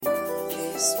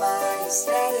Kiss my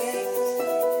aesthetic,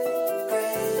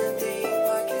 branding,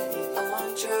 marketing,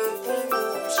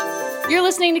 entrepreneurship. You're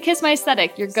listening to Kiss My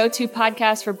Aesthetic, your go-to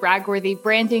podcast for brag-worthy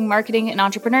branding, marketing, and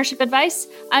entrepreneurship advice.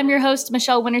 I'm your host,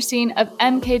 Michelle Winterstein of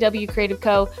MKW Creative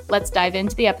Co. Let's dive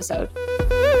into the episode.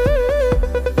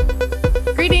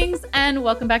 Greetings and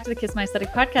welcome back to the Kiss My Aesthetic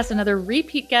podcast. Another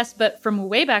repeat guest, but from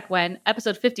way back when,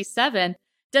 episode 57,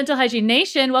 Dental Hygiene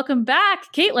Nation. Welcome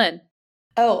back, Caitlyn.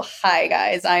 Oh, hi,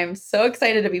 guys. I'm so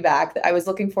excited to be back. I was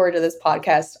looking forward to this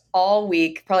podcast all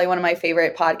week. Probably one of my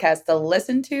favorite podcasts to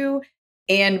listen to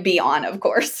and be on, of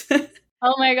course.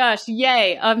 Oh my gosh.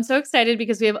 Yay. I'm so excited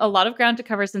because we have a lot of ground to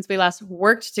cover since we last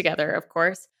worked together, of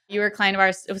course. You were a client of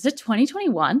ours. Was it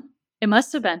 2021? It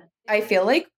must have been. I feel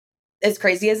like, as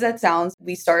crazy as that sounds,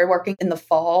 we started working in the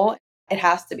fall. It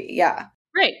has to be. Yeah.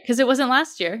 Right. Because it wasn't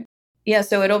last year. Yeah.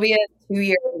 So it'll be a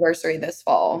 2-year anniversary this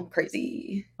fall.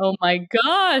 Crazy. Oh my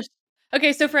gosh.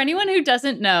 Okay, so for anyone who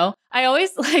doesn't know, I always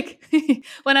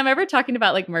when I'm ever talking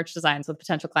about merch designs with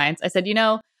potential clients, I said,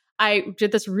 I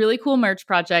did this really cool merch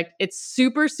project. It's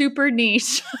super, super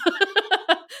niche.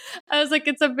 I was like,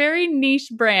 it's a very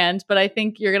niche brand, but I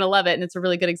think you're going to love it. And it's a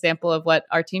really good example of what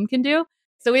our team can do.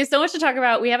 So we have so much to talk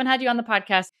about. We haven't had you on the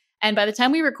podcast. And by the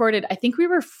time we recorded, I think we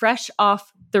were fresh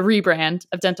off the rebrand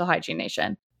of Dental Hygiene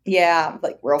Nation. Yeah,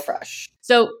 real fresh.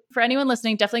 So for anyone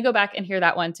listening, definitely go back and hear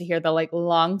that one to hear the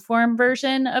long form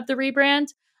version of the rebrand.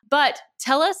 But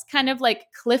tell us kind of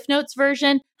Cliff Notes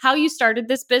version, how you started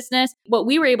this business, what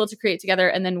we were able to create together,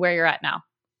 and then where you're at now.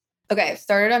 Okay,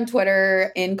 started on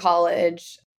Twitter in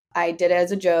college. I did it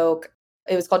as a joke.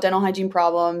 It was called Dental Hygiene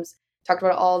Problems. Talked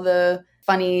about all the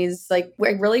funnies,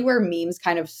 really where memes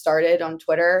kind of started on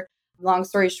Twitter. Long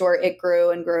story short, it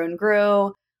grew and grew and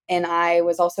grew. And I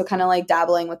was also kind of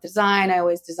dabbling with design. I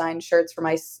always designed shirts for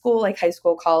my school, high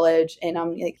school, college. And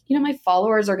I'm my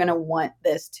followers are going to want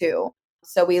this too.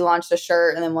 So we launched a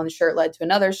shirt, and then one shirt led to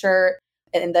another shirt.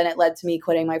 And then it led to me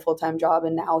quitting my full-time job.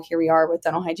 And now here we are with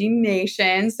Dental Hygiene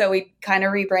Nation. So we kind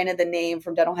of rebranded the name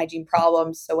from Dental Hygiene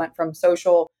Problems. So went from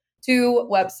social to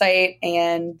website.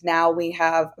 And now we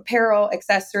have apparel,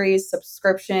 accessories,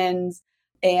 subscriptions.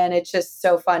 And it's just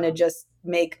so fun to just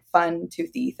make fun,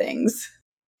 toothy things.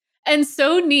 And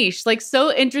so niche,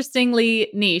 so interestingly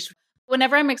niche.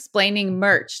 Whenever I'm explaining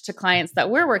merch to clients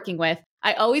that we're working with,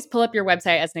 I always pull up your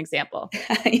website as an example.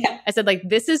 Yeah. I said,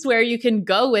 this is where you can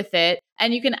go with it.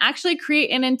 And you can actually create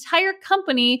an entire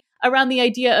company around the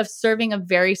idea of serving a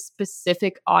very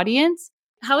specific audience.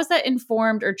 How has that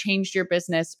informed or changed your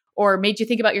business or made you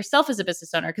think about yourself as a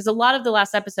business owner? Because a lot of the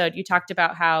last episode, you talked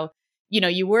about how,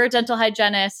 you were a dental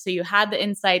hygienist, so you had the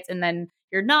insights, and then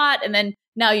you're not. And then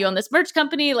now you own this merch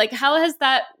company. How has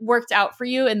that worked out for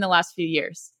you in the last few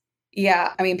years?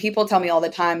 Yeah. I mean, people tell me all the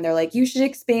time, they're you should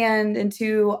expand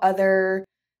into other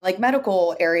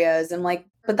medical areas. And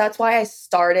but that's why I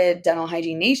started Dental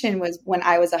Hygiene Nation was when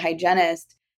I was a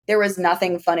hygienist, there was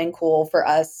nothing fun and cool for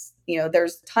us.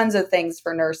 There's tons of things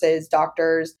for nurses,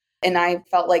 doctors. And I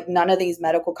felt like none of these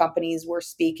medical companies were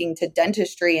speaking to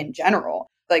dentistry in general.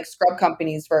 Scrub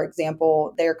companies, for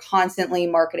example, they're constantly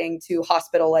marketing to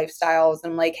hospital lifestyles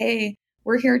and hey,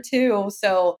 we're here too.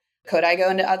 So could I go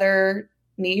into other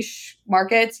niche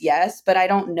markets? Yes, but I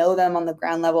don't know them on the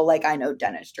ground level like I know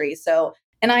dentistry. So,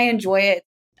 and I enjoy it.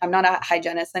 I'm not a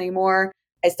hygienist anymore.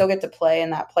 I still get to play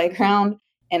in that playground,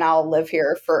 and I'll live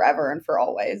here forever and for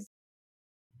always.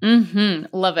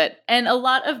 Love it. And a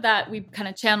lot of that we kind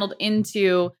of channeled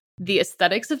into the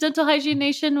aesthetics of Dental Hygiene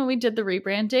Nation when we did the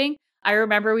rebranding. I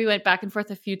remember we went back and forth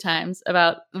a few times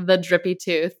about the drippy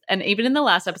tooth. And even in the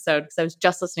last episode, because I was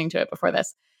just listening to it before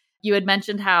this, you had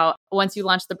mentioned how once you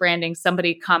launched the branding,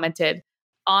 somebody commented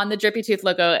on the drippy tooth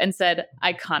logo and said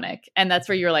iconic. And that's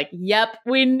where you were like, yep,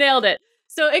 we nailed it.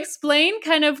 So explain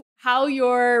kind of how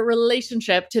your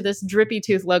relationship to this drippy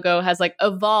tooth logo has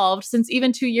evolved since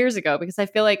even 2 years ago, because I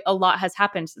feel like a lot has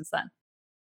happened since then.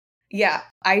 Yeah,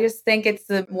 I just think it's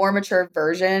the more mature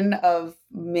version of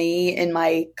me and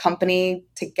my company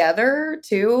together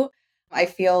too. I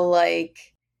feel like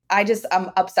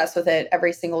I'm obsessed with it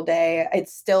every single day.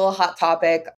 It's still a hot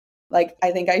topic.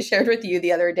 I think I shared with you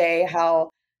the other day how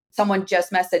someone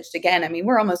just messaged again. I mean,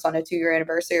 we're almost on a 2-year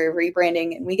anniversary of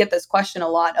rebranding, and we get this question a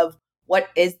lot of what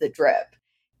is the drip?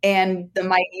 And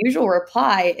my usual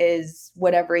reply is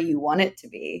whatever you want it to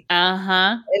be.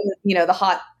 Uh-huh. And, the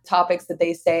hot topics that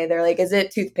they say, they're is it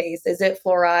toothpaste? Is it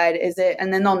fluoride? Is it?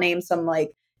 And then they'll name some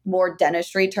more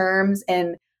dentistry terms.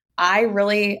 And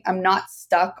I'm not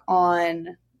stuck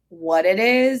on what it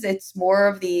is. It's more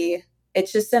of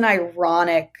it's just an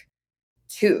ironic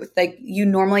tooth. You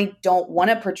normally don't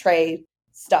want to portray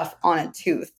stuff on a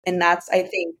tooth. And that's, I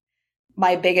think,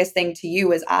 my biggest thing to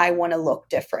you is I want to look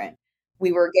different.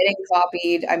 We were getting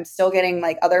copied. I'm still getting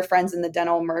like other friends in the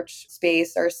dental merch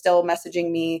space are still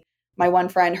messaging me. My one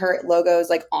friend, her logo is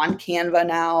like on Canva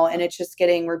now, and it's just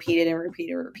getting repeated and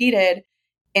repeated and repeated.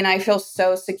 And I feel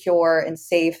so secure and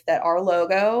safe that our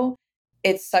logo,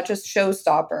 it's such a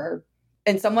showstopper.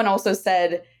 And someone also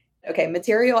said, okay,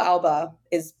 Material Alba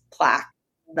is plaque,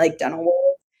 like dental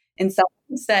wool. And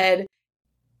someone said,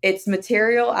 it's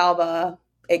Material Alba,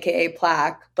 aka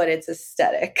plaque, but it's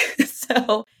aesthetic.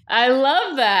 So I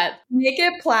love that. make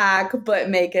it plaque, but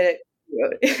make it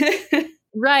cute.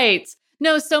 Right.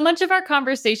 No, so much of our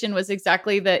conversation was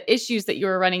exactly the issues that you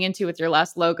were running into with your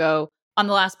last logo on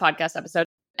the last podcast episode.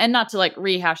 And not to like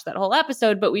rehash that whole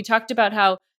episode, but we talked about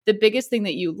how the biggest thing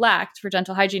that you lacked for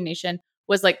Dental Hygiene Nation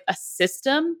was like a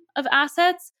system of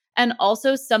assets and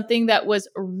also something that was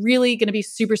really going to be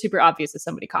super, super obvious if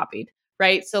somebody copied,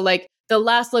 right? So like the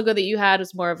last logo that you had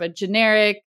was more of a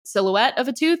generic silhouette of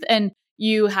a tooth and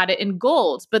you had it in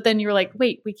gold, but then you were like,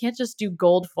 wait, we can't just do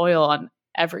gold foil on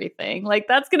everything. Like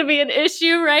that's going to be an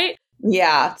issue, right?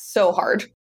 Yeah, so hard.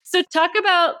 So talk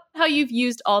about how you've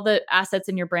used all the assets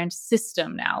in your brand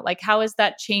system now. Like how has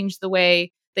that changed the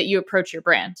way that you approach your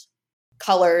brand?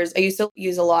 Colors. I used to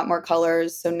use a lot more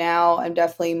colors. So now I'm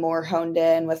definitely more honed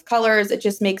in with colors. It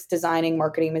just makes designing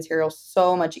marketing materials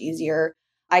so much easier.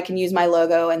 I can use my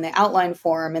logo in the outline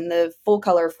form and the full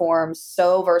color form,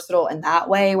 so versatile in that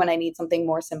way when I need something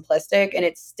more simplistic and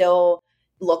it still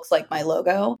looks like my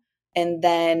logo. And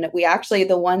then we actually,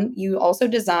 the one you also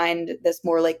designed this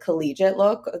more like collegiate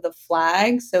look of the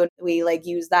flag. So we like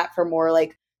use that for more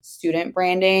like student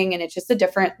branding and it's just a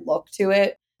different look to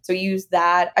it. So use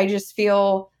that. I just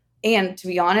feel, and to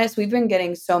be honest, we've been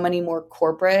getting so many more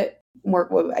corporate,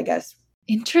 more, I guess,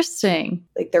 interesting.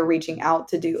 like they're reaching out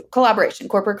to do corporate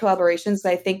collaborations.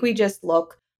 I think we just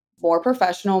look more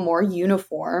professional, more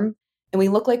uniform, and we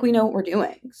look like we know what we're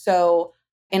doing. So,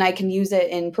 and I can use it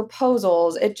in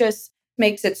proposals. It just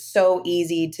makes it so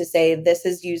easy to say, this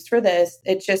is used for this.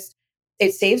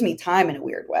 It saves me time in a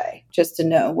weird way just to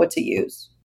know what to use.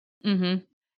 Mm-hmm.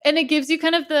 And it gives you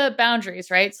kind of the boundaries,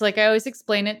 right? So like I always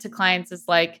explain it to clients is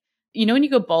like, you know, when you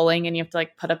go bowling and you have to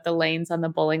like put up the lanes on the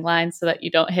bowling line so that you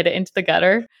don't hit it into the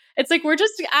gutter. It's like, we're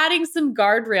just adding some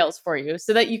guardrails for you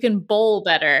so that you can bowl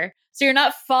better. So you're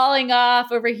not falling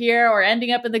off over here or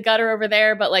ending up in the gutter over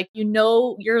there, but like, you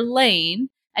know, your lane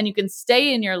and you can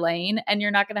stay in your lane and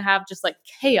you're not going to have just like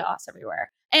chaos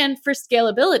everywhere. And for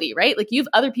scalability, right? Like you have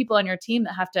other people on your team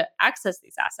that have to access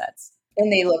these assets.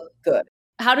 And they look good.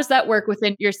 How does that work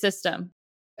within your system?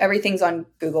 Everything's on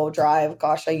Google Drive.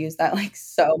 Gosh, I use that like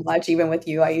so much. Even with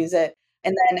you, I use it.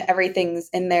 And then everything's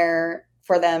in there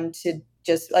for them to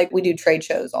just like we do trade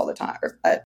shows all the time or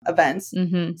at events.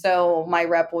 Mm-hmm. So my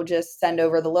rep will just send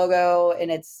over the logo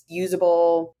and it's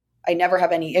usable. I never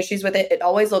have any issues with it. It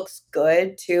always looks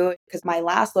good too, because my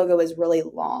last logo is really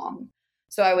long.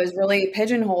 So I was really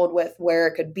pigeonholed with where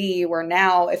it could be, where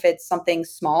now if it's something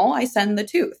small, I send the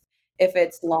tooth. If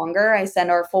it's longer, I send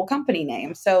our full company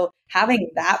name. So having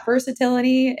that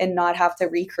versatility and not have to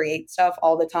recreate stuff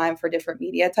all the time for different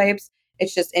media types,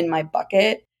 it's just in my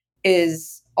bucket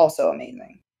is also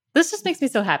amazing. This just makes me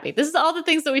so happy. This is all the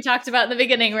things that we talked about in the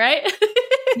beginning, right?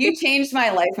 You changed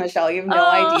my life, Michelle. You have no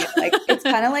idea. Like it's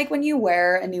kind of like when you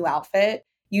wear a new outfit,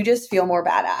 you just feel more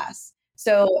badass.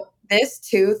 So this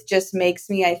tooth just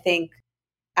makes me, I think,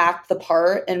 act the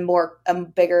part and more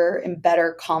bigger and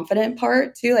better confident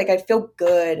part too. Like I feel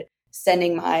good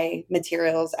sending my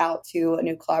materials out to a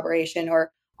new collaboration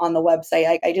or on the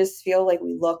website. I just feel like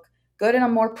we look good and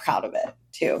I'm more proud of it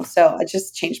too. So it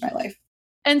just changed my life.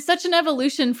 And such an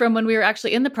evolution from when we were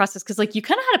actually in the process. Cause like you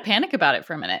kind of had a panic about it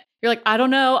for a minute. You're like, I don't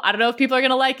know if people are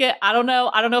going to like it. I don't know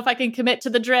if I can commit to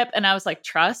the drip. And I was like,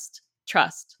 trust.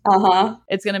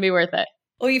 It's going to be worth it.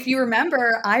 Well, if you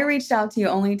remember, I reached out to you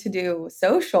only to do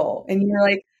social and you're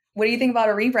like, what do you think about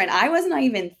a rebrand? I was not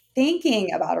even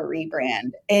thinking about a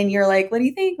rebrand. And you're like, what do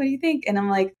you think? What do you think? And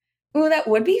I'm like, oh, that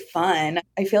would be fun.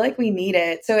 I feel like we need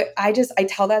it. So I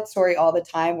tell that story all the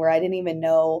time where I didn't even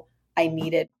know I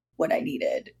needed what I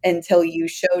needed until you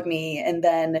showed me. And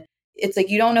then it's like,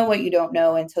 you don't know what you don't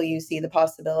know until you see the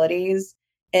possibilities.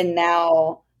 And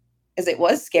now, as it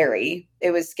was scary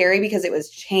because it was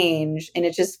change. And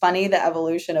it's just funny, the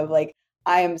evolution of like,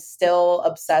 I am still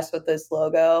obsessed with this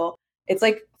logo. It's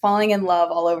like falling in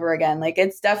love all over again. Like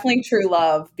it's definitely true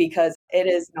love because it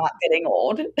is not getting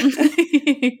old.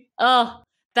 Oh,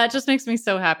 that just makes me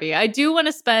so happy. I do want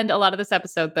to spend a lot of this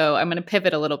episode, though, I'm going to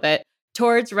pivot a little bit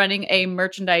towards running a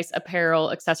merchandise,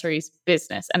 apparel, accessories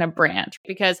business and a brand,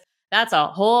 because that's a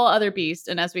whole other beast.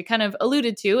 And as we kind of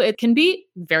alluded to, it can be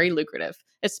very lucrative.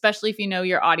 especially if you know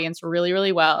your audience really,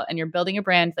 really well and you're building a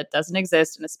brand that doesn't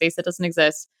exist in a space that doesn't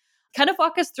exist. Kind of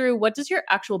walk us through, what does your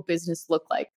actual business look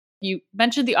like? You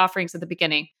mentioned the offerings at the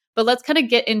beginning, but let's kind of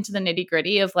get into the nitty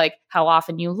gritty of like how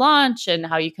often you launch and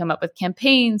how you come up with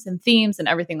campaigns and themes and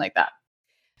everything like that.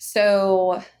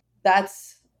 So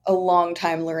that's a long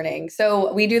time learning.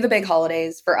 So we do the big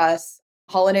holidays for us.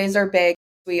 Holidays are big.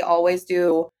 We always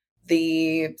do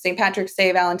the St. Patrick's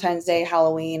Day, Valentine's Day,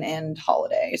 Halloween, and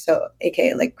holiday. So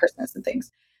AKA like Christmas and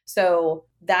things. So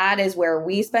that is where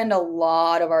we spend a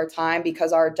lot of our time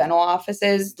because our dental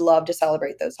offices love to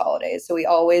celebrate those holidays. So we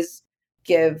always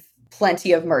give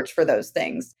plenty of merch for those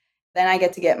things. Then I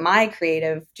get to get my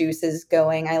creative juices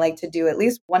going. I like to do at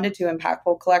least 1 to 2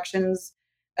 impactful collections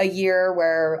a year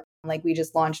where like we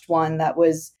just launched one that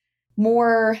was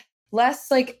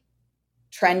less like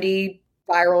trendy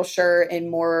viral shirt and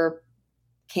more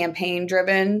campaign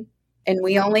driven. And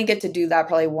we only get to do that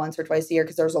probably once or twice a year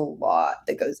because there's a lot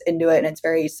that goes into it and it's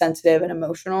very sensitive and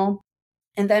emotional.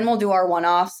 And then we'll do our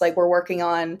one-offs. Like we're working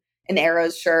on an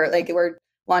Arrows shirt. Like we're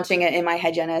launching it in my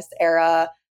hygienist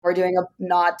era. We're doing a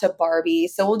nod to Barbie.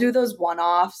 So we'll do those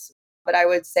one-offs. But I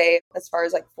would say as far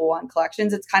as like full-on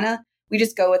collections, it's kind of, we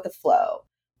just go with the flow.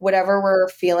 Whatever we're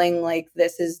feeling like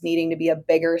this is needing to be a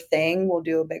bigger thing, we'll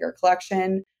do a bigger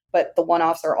collection. But the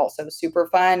one-offs are also super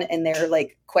fun and they're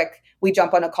like quick. We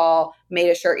jump on a call, made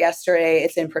a shirt yesterday,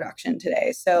 it's in production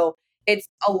today. So it's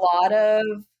a lot of,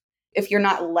 if you're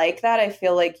not like that, I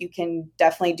feel like you can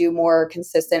definitely do more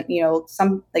consistent,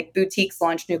 some like boutiques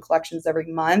launch new collections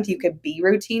every month. You could be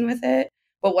routine with it.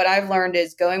 But what I've learned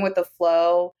is going with the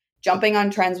flow, jumping on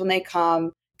trends when they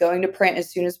come, going to print as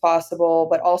soon as possible,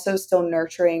 but also still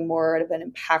nurturing more of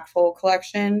an impactful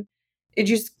collection. It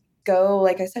just go,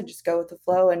 like I said, just go with the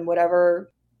flow and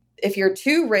whatever. If you're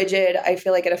too rigid, I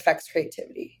feel like it affects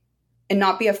creativity. And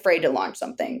not be afraid to launch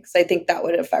something because I think that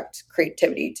would affect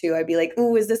creativity too. I'd be like,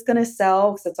 ooh, is this going to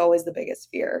sell? Because that's always the biggest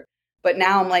fear. But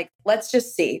now I'm like, let's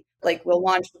just see. Like we'll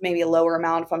launch maybe a lower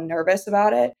amount if I'm nervous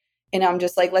about it. And I'm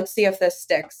just like, let's see if this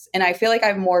sticks. And I feel like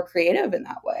I'm more creative in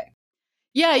that way.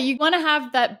 Yeah, you want to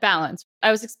have that balance.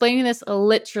 I was explaining this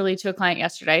literally to a client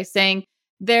yesterday, saying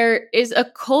there is a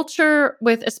culture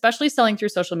with especially selling through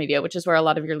social media, which is where a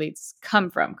lot of your leads come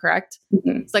from, correct?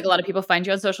 Mm-hmm. It's like a lot of people find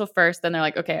you on social first, then they're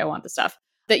like, okay, I want the stuff.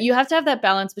 That you have to have that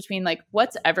balance between like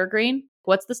what's evergreen,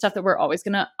 what's the stuff that we're always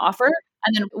going to offer,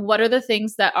 and then what are the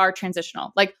things that are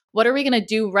transitional? Like what are we going to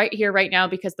do right here, right now,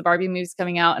 because the Barbie movie's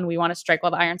coming out and we want to strike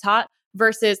while the iron's hot,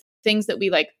 versus things that we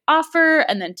like offer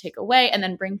and then take away and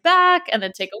then bring back and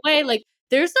then take away. Like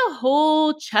there's a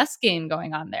whole chess game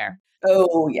going on there.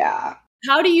 Oh, yeah.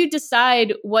 How do you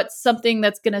decide what's something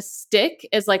that's going to stick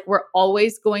is like, we're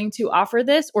always going to offer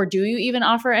this, or do you even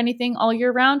offer anything all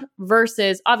year round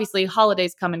versus obviously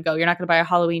holidays come and go. You're not going to buy a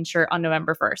Halloween shirt on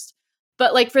November 1st.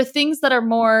 But like for things that are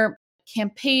more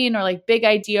campaign or like big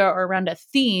idea or around a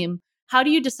theme, how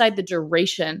do you decide the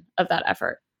duration of that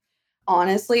effort?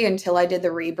 Honestly, until I did the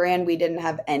rebrand, we didn't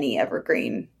have any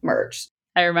evergreen merch.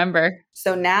 I remember.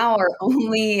 So now our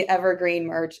only evergreen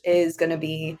merch is going to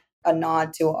be a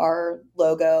nod to our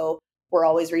logo. We're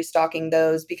always restocking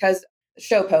those because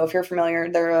Showpo, if you're familiar,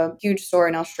 they're a huge store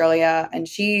in Australia. And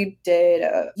she did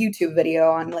a YouTube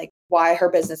video on like why her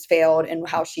business failed and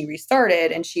how she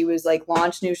restarted. And she was like,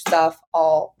 launch new stuff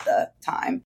all the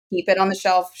time. Keep it on the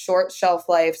shelf, short shelf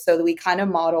life. So that we kind of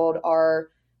modeled our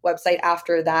website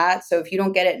after that. So if you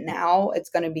don't get it now, it's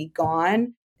going to be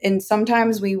gone. And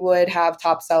sometimes we would have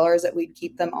top sellers that we'd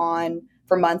keep them on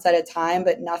for months at a time,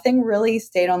 but nothing really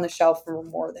stayed on the shelf for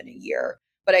more than a year.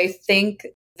 But I think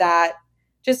that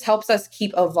just helps us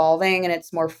keep evolving and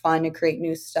it's more fun to create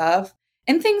new stuff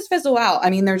and things fizzle out.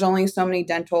 I mean, there's only so many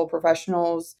dental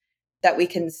professionals that we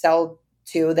can sell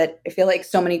to that I feel like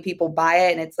so many people buy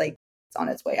it and it's like, it's on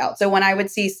its way out. So when I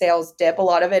would see sales dip, a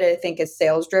lot of it I think is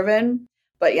sales driven,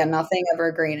 but yeah, nothing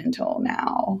evergreen until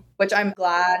now, which I'm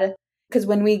glad because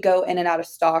when we go in and out of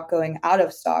stock, going out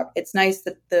of stock, it's nice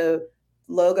that the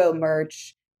logo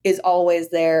merch is always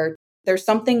there. There's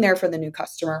something there for the new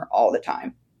customer all the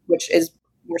time, which is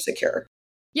more secure.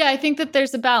 Yeah, I think that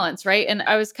there's a balance, right? And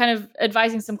I was kind of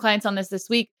advising some clients on this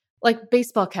week, like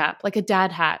baseball cap, like a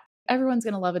dad hat. Everyone's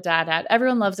going to love a dad hat.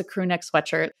 Everyone loves a crew neck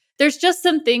sweatshirt. There's just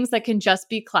some things that can just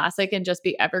be classic and just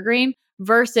be evergreen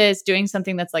versus doing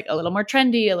something that's like a little more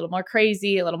trendy, a little more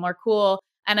crazy, a little more cool.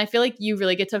 And I feel like you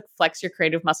really get to flex your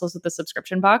creative muscles with the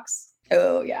subscription box.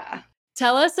 Oh, yeah.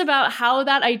 Tell us about how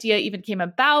that idea even came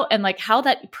about and like how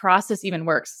that process even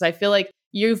works. Because I feel like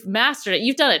you've mastered it.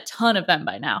 You've done a ton of them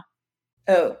by now.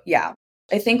 Oh, yeah.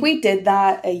 I think we did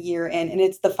that a year in, and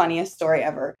it's the funniest story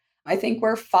ever. I think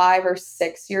we're 5 or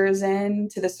 6 years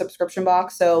into the subscription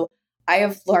box. So I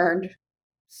have learned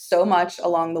so much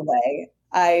along the way.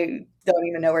 I don't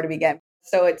even know where to begin.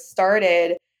 So it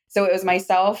started, so it was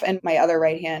myself and my other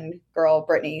right hand girl,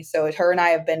 Brittany. So her and I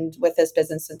have been with this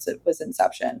business since it was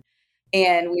inception.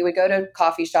 And we would go to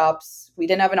coffee shops. We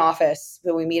didn't have an office,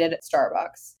 but we meet at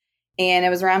Starbucks. And it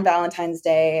was around Valentine's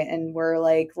Day. And we're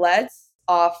like, let's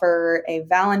offer a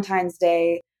Valentine's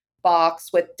Day box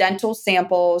with dental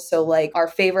samples. So, like our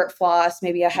favorite floss,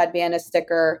 maybe a headband, a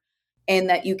sticker, and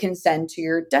that you can send to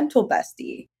your dental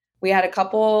bestie. We had a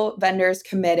couple vendors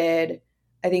committed.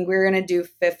 I think we were going to do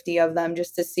 50 of them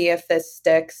just to see if this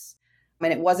sticks.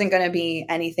 And it wasn't going to be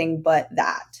anything but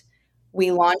that.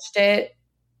 We launched it.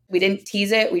 We didn't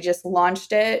tease it. We just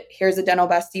launched it. Here's a dental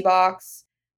bestie box.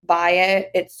 Buy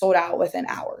it. It sold out within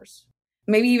hours,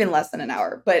 maybe even less than an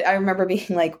hour. But I remember being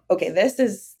like, okay, this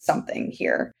is something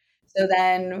here. So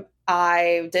then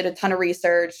I did a ton of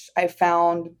research. I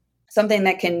found something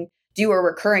that can do a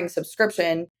recurring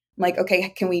subscription. I'm like, okay,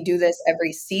 can we do this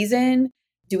every season?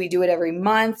 Do we do it every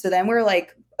month? So then we're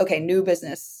like, okay, new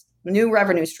business, new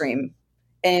revenue stream.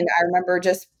 And I remember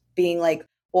just being like,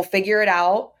 we'll figure it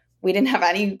out. We didn't have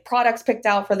any products picked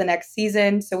out for the next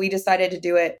season. So we decided to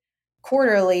do it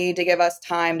quarterly to give us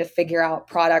time to figure out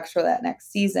products for that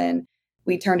next season.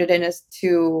 We turned it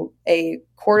into a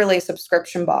quarterly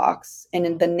subscription box.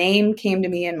 And the name came to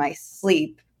me in my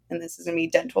sleep. And this is going to be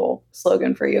dental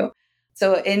slogan for you.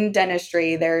 So in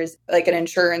dentistry, there's like an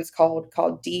insurance called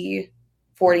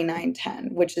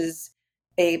D4910, which is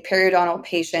a periodontal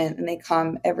patient, and they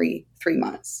come every 3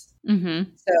 months.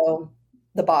 Mm-hmm. So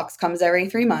the box comes every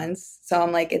 3 months. So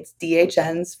I'm like, it's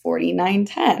DHN's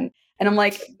 4910. And I'm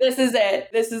like, this is it.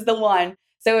 This is the one.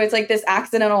 So it's like this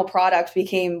accidental product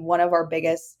became one of our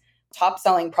biggest top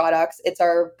selling products. It's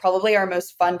probably our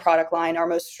most fun product line, our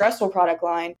most stressful product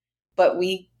line, but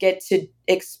we get to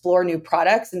explore new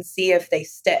products and see if they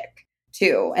stick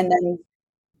too. And then,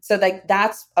 so like,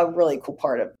 that's a really cool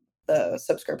part of the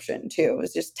subscription too,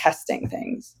 is just testing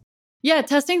things. Yeah,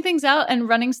 testing things out and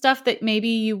running stuff that maybe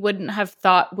you wouldn't have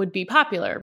thought would be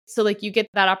popular. So like you get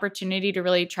that opportunity to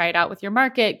really try it out with your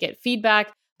market, get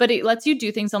feedback, but it lets you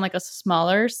do things on like a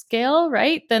smaller scale,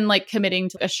 right? Than like committing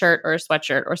to a shirt or a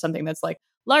sweatshirt or something that's like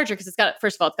larger, because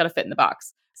first of all, it's got to fit in the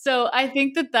box. So I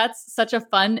think that that's such a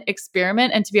fun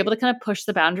experiment, and to be able to kind of push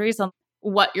the boundaries on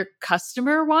what your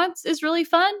customer wants is really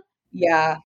fun.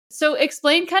 Yeah. So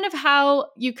explain kind of how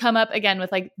you come up again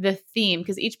with like the theme,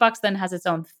 because each box then has its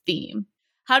own theme.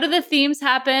 How do the themes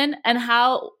happen, and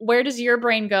where does your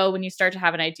brain go when you start to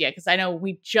have an idea? Because I know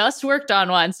we just worked on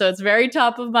one, so it's very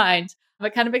top of mind,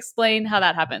 but kind of explain how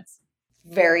that happens.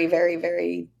 Very, very,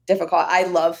 very difficult. I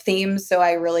love themes, so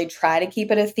I really try to keep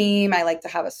it a theme. I like to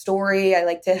have a story. I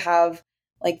like to have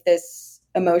like this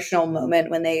emotional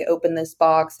moment when they open this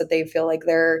box that they feel like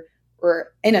we're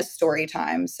in a story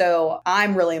time. So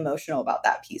I'm really emotional about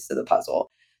that piece of the puzzle.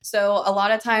 So a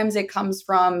lot of times it comes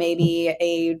from maybe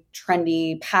a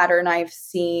trendy pattern I've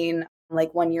seen.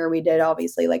 Like one year we did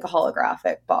obviously like a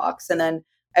holographic box, and then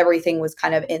everything was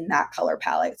kind of in that color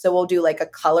palette. So we'll do like a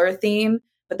color theme,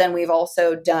 but then we've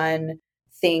also done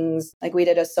things like we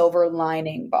did a silver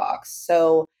lining box.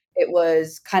 So it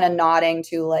was kind of nodding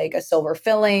to like a silver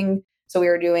filling. So we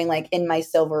were doing like in my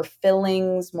silver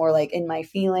fillings, more like in my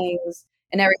feelings,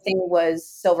 and everything was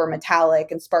silver metallic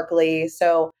and sparkly.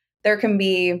 So there can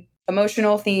be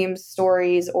emotional themes,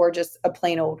 stories, or just a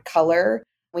plain old color.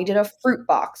 We did a fruit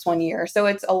box one year. So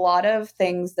it's a lot of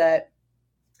things that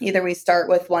either we start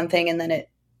with one thing and then it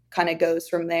kind of goes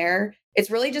from there. It's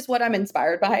really just what I'm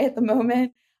inspired by at the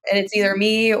moment. And it's either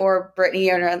me or Brittany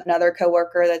or another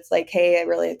coworker that's like, hey, I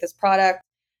really like this product.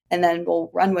 And then we'll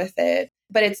run with it.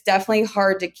 But it's definitely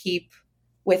hard to keep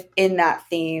within that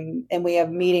theme. And we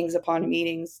have meetings upon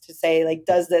meetings to say, like,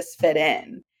 does this fit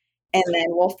in? And then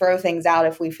we'll throw things out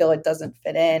if we feel it doesn't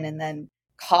fit in. And then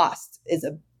cost is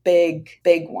a big,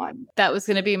 big one. That was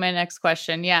going to be my next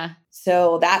question. Yeah.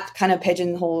 So that kind of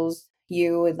pigeonholes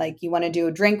you. Like you want to do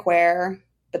a drinkware,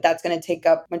 but that's going to take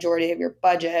up majority of your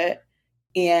budget.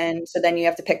 And so then you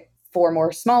have to pick 3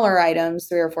 or 4 smaller items.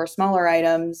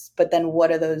 But then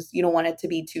what are those? You don't want it to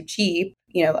be too cheap,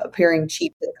 appearing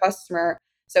cheap to the customer.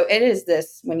 So it is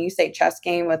this, when you say chess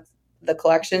game with the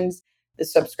collections, the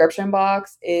subscription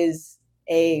box is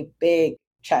a big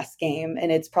chess game. And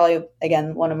it's probably,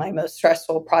 again, one of my most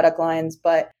stressful product lines.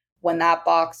 But when that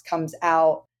box comes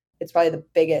out, it's probably the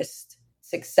biggest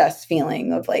success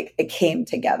feeling of like it came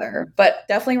together, but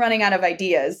definitely running out of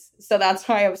ideas. So that's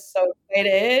why I was so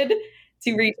excited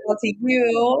to reach out to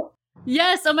you.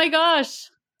 Yes. Oh my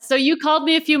gosh. So you called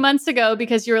me a few months ago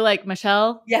because you were like,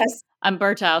 Michelle, yes, I'm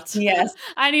burnt out. Yes.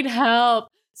 I need help.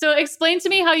 So explain to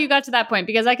me how you got to that point,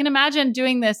 because I can imagine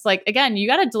doing this, like, again, you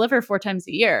got to deliver 4 times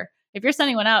a year. If you're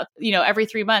sending one out, every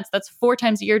 3 months, that's 4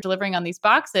 times a year delivering on these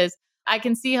boxes. I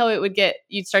can see how it would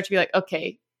you'd start to be like,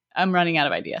 okay, I'm running out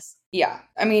of ideas. Yeah.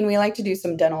 I mean, we like to do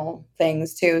some dental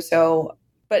things too. So,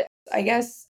 but I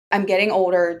guess I'm getting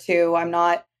older too. I'm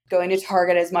not going to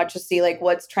Target as much to see like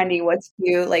what's trendy, what's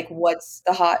cute, like what's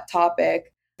the hot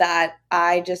topic, that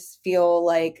I just feel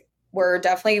like we're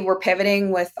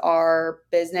pivoting with our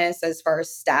business as far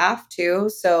as staff too.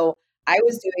 So I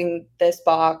was doing this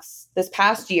box this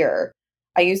past year.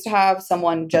 I used to have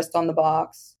someone just on the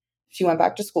box. She went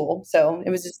back to school. So it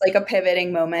was just like a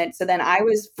pivoting moment. So then I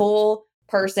was full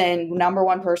person, number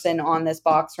one person on this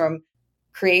box, from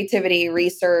creativity,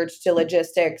 research to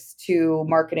logistics to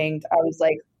marketing. I was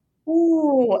like,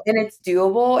 ooh, and it's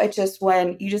doable. It's just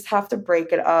when you just have to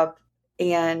break it up.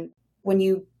 And when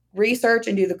you research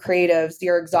and do the creatives,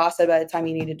 you're exhausted by the time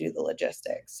you need to do the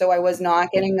logistics. So I was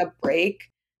not getting a break.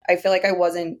 I feel like I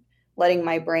wasn't letting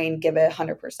my brain give it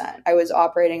 100%. I was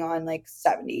operating on like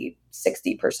 70,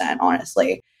 60%,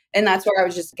 honestly. And that's where I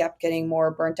was just kept getting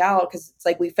more burnt out, because it's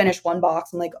like we finished one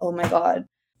box. I'm like, oh my God,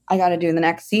 I got to do the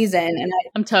next season. And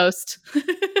I'm toast.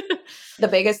 the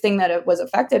biggest thing that it was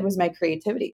affected was my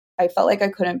creativity. I felt like I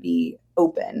couldn't be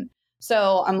open.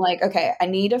 So I'm like, okay, I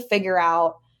need to figure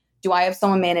out, do I have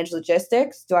someone manage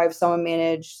logistics? Do I have someone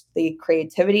manage the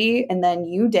creativity? And then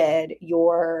you did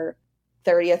your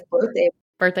 30th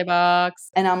birthday box.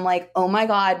 And I'm like, oh my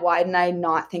God, why didn't I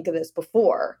not think of this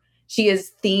before? She is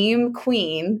theme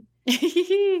queen.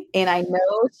 And I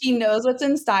know she knows what's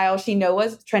in style. She knows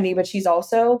what's trendy, but she's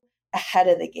also ahead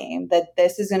of the game, that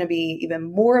this is going to be even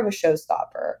more of a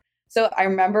showstopper. So I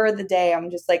remember the day I'm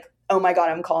just like, oh my God,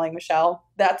 I'm calling Michelle.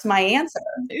 That's my answer.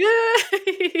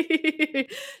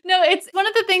 No, it's one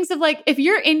of the things of like, if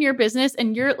you're in your business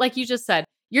and you're, like you just said,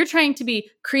 you're trying to be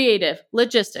creative,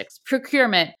 logistics,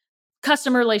 procurement,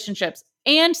 customer relationships,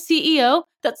 and CEO,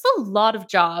 that's a lot of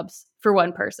jobs for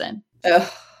one person. Ugh.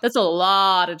 That's a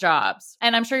lot of jobs.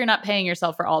 And I'm sure you're not paying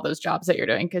yourself for all those jobs that you're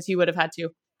doing, because you would have had to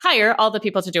hire all the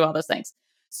people to do all those things.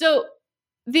 So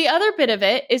the other bit of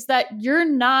it is that you're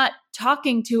not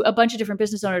talking to a bunch of different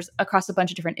business owners across a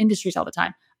bunch of different industries all the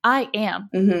time. I am.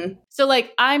 Mm-hmm. So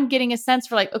like, I'm getting a sense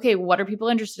for like, okay, what are people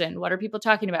interested in? What are people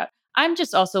talking about? I'm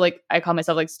just also like, I call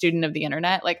myself like student of the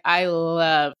internet. Like, I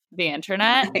love the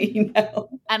internet. I know.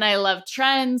 And I love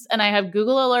trends, and I have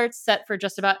Google alerts set for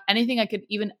just about anything I could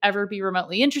even ever be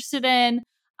remotely interested in.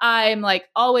 I'm like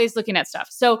always looking at stuff.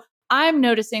 So I'm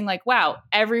noticing like, wow,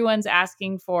 everyone's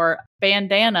asking for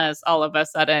bandanas all of a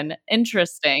sudden.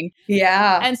 Interesting.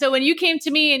 Yeah. And so when you came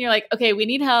to me and you're like, okay, we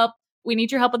need help. We need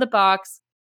your help with the box.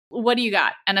 What do you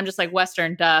got? And I'm just like,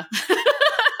 Western, duh.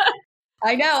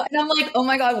 I know. And I'm like, oh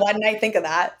my God, why didn't I think of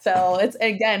that? So it's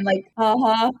again like,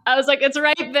 I was like, it's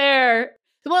right there.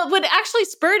 Well, what actually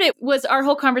spurred it was our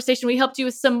whole conversation. We helped you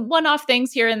with some one-off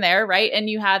things here and there, right? And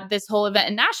you had this whole event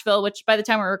in Nashville, which by the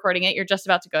time we're recording it, you're just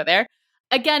about to go there.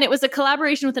 Again, it was a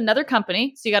collaboration with another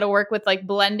company. So you got to work with like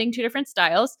blending two different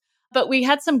styles. But we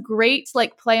had some great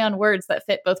like play on words that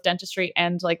fit both dentistry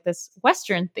and like this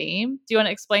Western theme. Do you want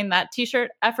to explain that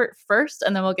t-shirt effort first?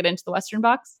 And then we'll get into the Western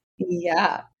box.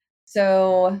 Yeah.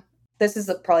 So this is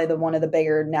probably one of the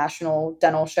bigger national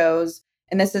dental shows.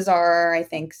 And this is our, I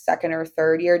think, second or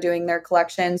third year doing their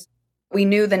collections. We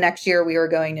knew the next year we were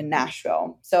going to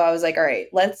Nashville. So I was like, all right,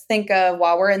 let's think of,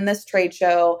 while we're in this trade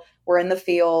show, we're in the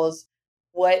fields,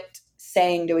 what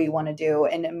saying do we want to do?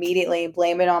 And immediately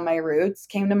blame it on my roots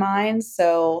came to mind.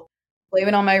 So blame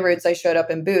it on my roots. I showed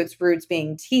up in boots, roots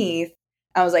being teeth.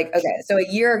 I was like, okay, so a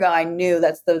year ago, I knew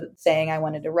that's the saying I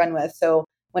wanted to run with. So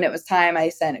when it was time, I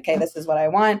said, okay, this is what I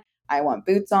want. I want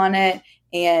boots on it.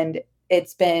 And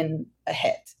it's been a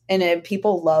hit. And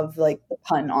people love like the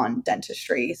pun on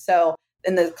dentistry. So,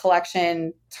 and the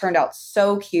collection turned out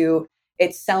so cute.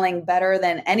 It's selling better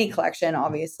than any collection,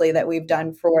 obviously, that we've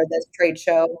done for this trade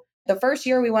show. The first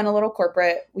year we went a little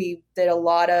corporate. We did a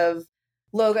lot of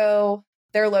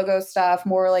their logo stuff,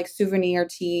 more like souvenir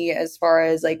tea, as far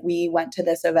as like we went to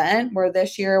this event, where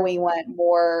this year we went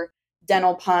more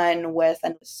dental pun with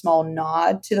a small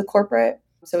nod to the corporate.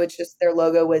 So it's just their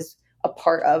logo was a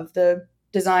part of the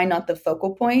design, not the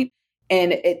focal point,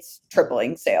 and it's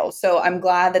tripling sales. So I'm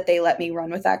glad that they let me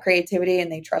run with that creativity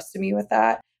and they trusted me with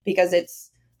that, because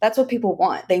that's what people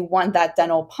want. They want that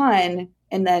dental pun,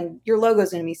 and then your logo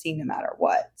is going to be seen no matter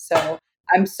what. So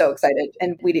I'm so excited.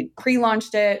 And we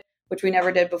pre-launched it, which we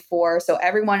never did before. So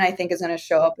everyone, I think, is going to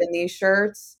show up in these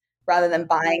shirts rather than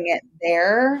buying it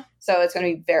there. So it's going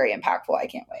to be very impactful. I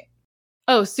can't wait.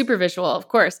 Oh, super visual, of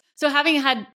course. So having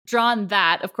had drawn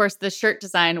that, of course, the shirt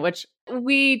design, which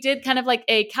we did kind of like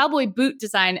a cowboy boot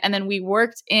design. And then we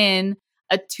worked in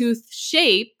a tooth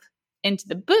shape into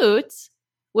the boot,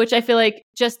 which I feel like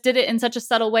just did it in such a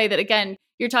subtle way that, again,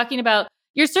 you're talking about,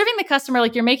 you're serving the customer,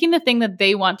 like you're making the thing that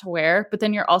they want to wear, but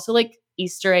then you're also like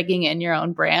Easter egging in your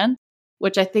own brand,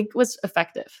 which I think was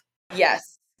effective.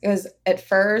 Yes. It was at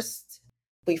first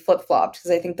we flip-flopped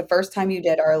because I think the first time you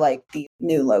did our like the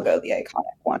new logo, the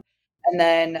iconic one. And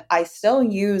then I still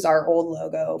use our old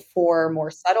logo for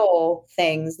more subtle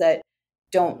things that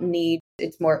don't need,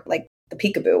 it's more like the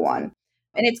peekaboo one.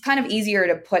 And it's kind of easier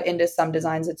to put into some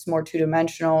designs. It's more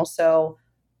two-dimensional. So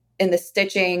in the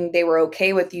stitching, they were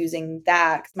okay with using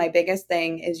that. 'Cause my biggest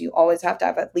thing is you always have to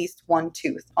have at least one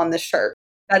tooth on the shirt.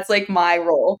 That's like my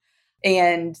rule.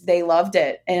 And they loved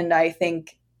it. And I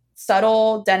think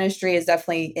subtle dentistry is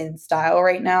definitely in style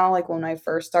right now. Like when I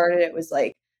first started, it was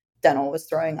like dental was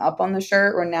throwing up on the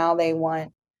shirt, where now they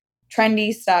want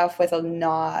trendy stuff with a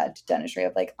nod to dentistry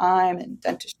of like, I'm in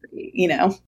dentistry, you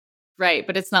know? Right.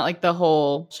 But it's not like the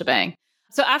whole shebang.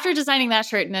 So after designing that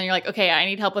shirt, and then you're like, okay, I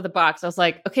need help with a box. I was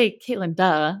like, okay, Caitlyn,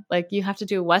 duh. Like you have to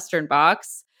do a Western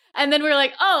box. And then we were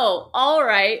like, oh, all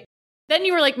right. Then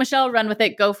you were like, Michelle, run with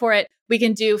it. Go for it. We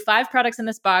can do 5 products in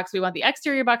this box. We want the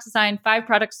exterior box design, 5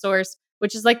 products sourced,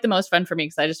 which is like the most fun for me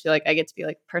because I just feel like I get to be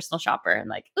like a personal shopper and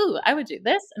like, ooh, I would do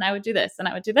this and I would do this and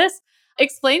I would do this.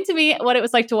 Explain to me what it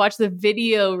was like to watch the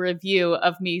video review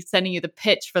of me sending you the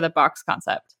pitch for the box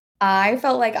concept. I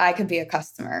felt like I could be a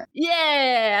customer.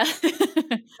 Yeah.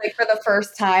 Like for the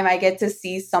first time, I get to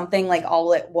see something like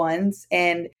all at once,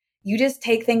 and you just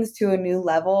take things to a new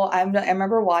level. I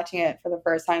remember watching it for the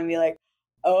first time and be like,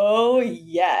 oh,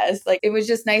 yes. Like it was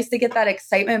just nice to get that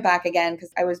excitement back again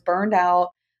because I was burned out.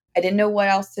 I didn't know what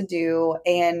else to do.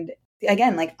 And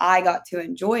again, like I got to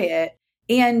enjoy it.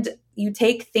 And you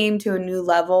take theme to a new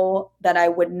level that I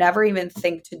would never even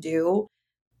think to do.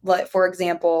 Like, for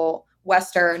example,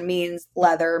 Western means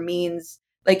leather, means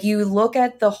like you look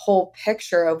at the whole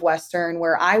picture of Western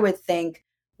where I would think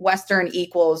Western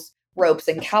equals ropes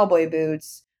and cowboy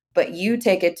boots, but you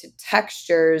take it to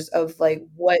textures of like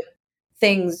what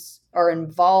things are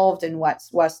involved in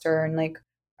Western, like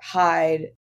hide.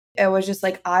 It was just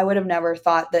like, I would have never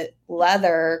thought that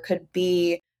leather could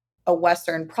be a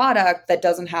Western product that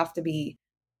doesn't have to be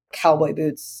cowboy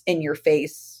boots in your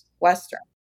face Western.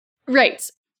 Right.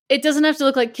 It doesn't have to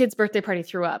look like kid's birthday party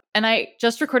threw up. And I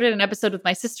just recorded an episode with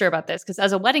my sister about this because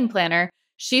as a wedding planner,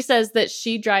 she says that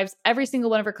she drives every single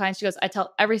one of her clients. She goes, I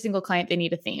tell every single client they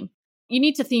need a theme. You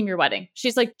need to theme your wedding.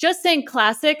 She's like, just saying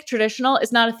classic, traditional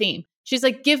is not a theme. She's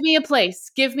like, give me a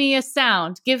place, give me a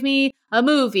sound, give me a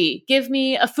movie, give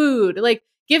me a food, like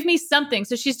give me something.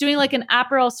 So she's doing like an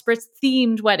Aperol Spritz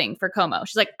themed wedding for Como.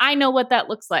 She's like, I know what that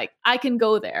looks like. I can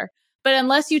go there. But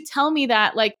unless you tell me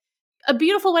that, like, a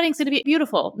beautiful wedding's going to be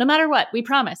beautiful no matter what. We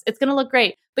promise it's going to look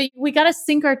great. But we got to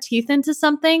sink our teeth into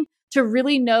something to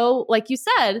really know, like you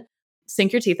said,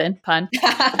 sink your teeth in, pun.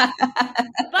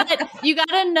 But you got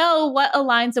to know what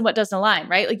aligns and what doesn't align,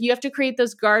 right? Like you have to create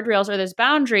those guardrails or those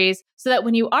boundaries so that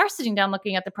when you are sitting down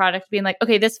looking at the product, being like,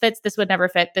 okay, this fits, this would never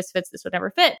fit, this fits, this would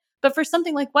never fit. But for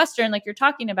something like Western, like you're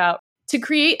talking about, to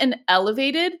create an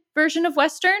elevated version of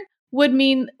Western would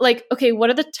mean like, okay, what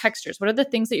are the textures? What are the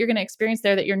things that you're going to experience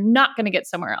there that you're not going to get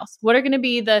somewhere else? What are going to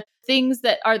be the things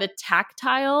that are the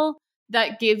tactile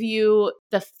that give you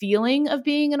the feeling of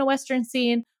being in a Western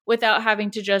scene without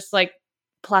having to just like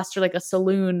plaster like a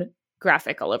saloon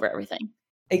graphic all over everything?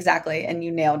 Exactly. And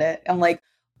you nailed it. I'm like,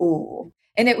 ooh.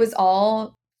 And it was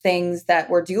all things that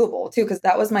were doable too, because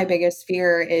that was my biggest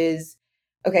fear is,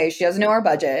 okay, she doesn't know our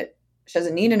budget. She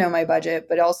doesn't need to know my budget,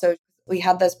 but also we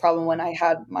had this problem when I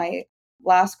had my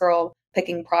last girl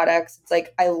picking products. It's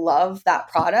like, I love that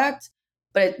product,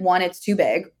 but it's too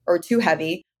big or too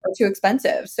heavy or too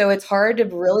expensive. So it's hard to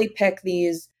really pick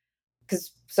these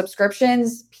because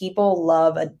subscriptions, people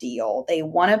love a deal. They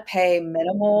want to pay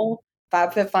minimal.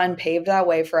 FabFitFun paved that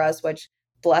way for us, which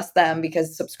bless them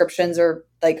because subscriptions are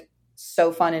like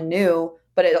so fun and new,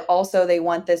 but it also, they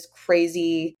want this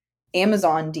crazy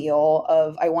Amazon deal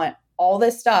of I want all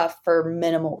this stuff for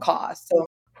minimal cost. So,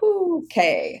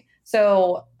 okay.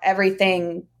 So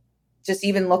everything, just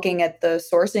even looking at the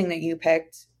sourcing that you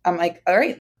picked, I'm like, all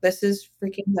right, this is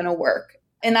freaking going to work.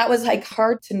 And that was like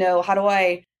hard to know. How do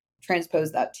I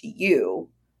transpose that to you?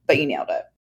 But you nailed it.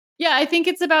 Yeah, I think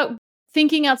it's about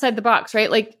thinking outside the box, right?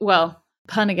 Like, well,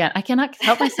 pun again. I cannot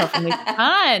help myself from these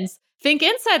puns. Think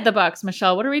inside the box,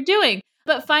 Michelle. What are we doing?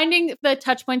 But finding the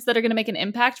touch points that are going to make an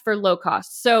impact for low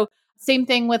cost. So same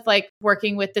thing with like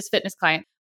working with this fitness client.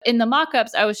 In the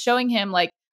mock-ups, I was showing him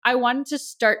like, I wanted to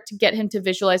start to get him to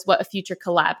visualize what a future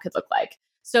collab could look like.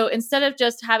 So instead of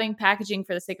just having packaging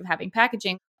for the sake of having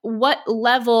packaging, what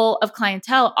level of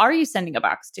clientele are you sending a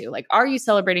box to? Like, are you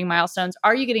celebrating milestones?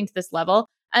 Are you getting to this level?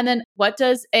 And then what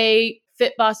does a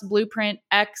Fit Boss Blueprint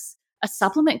X, a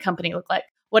supplement company, look like?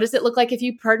 What does it look like if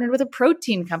you partnered with a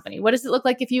protein company? What does it look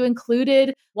like if you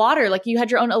included water, like you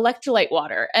had your own electrolyte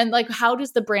water? And like, how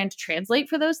does the brand translate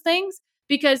for those things?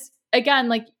 Because again,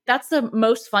 like that's the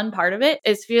most fun part of it,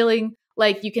 is feeling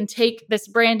like you can take this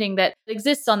branding that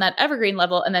exists on that evergreen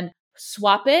level and then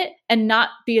swap it and not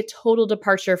be a total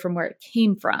departure from where it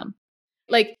came from.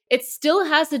 Like it still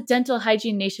has a Dental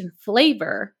Hygiene Nation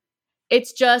flavor.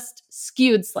 It's just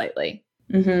skewed slightly.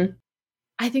 Mm-hmm.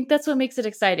 I think that's what makes it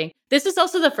exciting. This is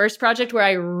also the first project where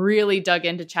I really dug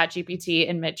into ChatGPT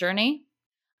in Midjourney.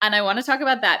 And I want to talk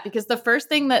about that because the first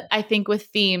thing that I think with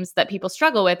themes that people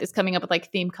struggle with is coming up with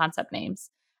like theme concept names.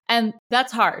 And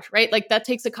that's hard, right? Like that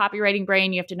takes a copywriting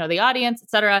brain. You have to know the audience,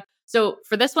 etc. So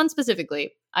for this one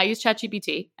specifically, I used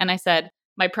ChatGPT and I said,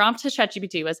 my prompt to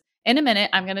ChatGPT was, in a minute,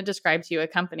 I'm going to describe to you a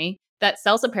company that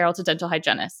sells apparel to dental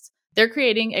hygienists. They're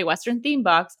creating a Western theme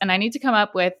box and I need to come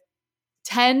up with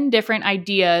 10 different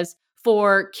ideas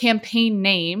for campaign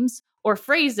names or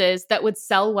phrases that would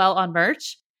sell well on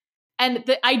merch. And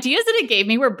the ideas that it gave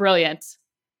me were brilliant.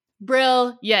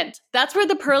 Brilliant. That's where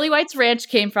the Pearly Whites Ranch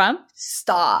came from.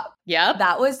 Stop. Yep.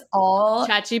 That was all.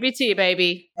 ChatGPT,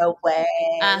 baby. No way.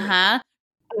 Uh-huh.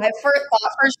 I thought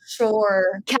for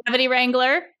sure. Cavity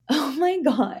Wrangler. Oh my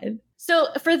God. So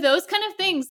for those kind of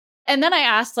things, and then I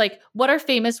asked like, what are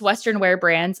famous Western wear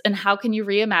brands and how can you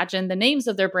reimagine the names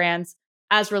of their brands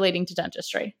as relating to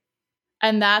dentistry?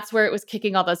 And that's where it was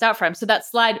kicking all those out from. So that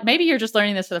slide, maybe you're just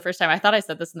learning this for the first time. I thought I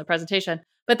said this in the presentation,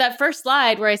 but that first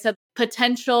slide where I said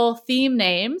potential theme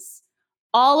names,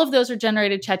 all of those are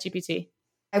generated ChatGPT.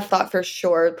 I thought for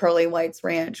sure Pearly Whites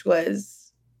Ranch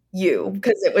was you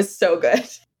because it was so good.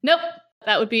 Nope.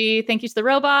 That would be thank you to the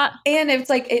robot. And it's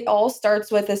like, it all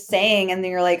starts with a saying and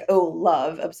then you're like, oh,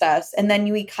 love, obsessed. And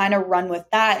then we kind of run with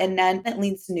that. And then it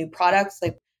leads to new products.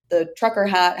 Like the trucker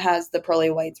hat has the Pearly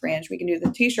Whites Ranch. We can do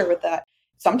the t-shirt with that.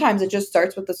 Sometimes it just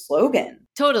starts with the slogan.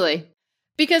 Totally.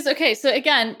 Because, okay, so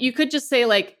again, you could just say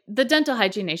like the Dental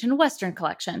Hygiene Nation Western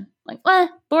collection. Like,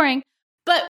 boring.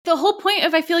 But the whole point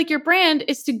of, I feel like your brand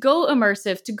is to go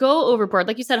immersive, to go overboard.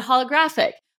 Like you said,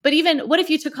 holographic. But even what if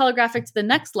you took holographic to the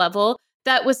next level?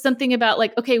 That was something about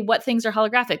like, okay, what things are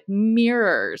holographic?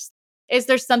 Mirrors. Is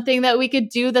there something that we could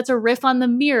do that's a riff on the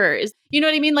mirrors? You know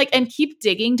what I mean? Like, and keep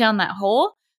digging down that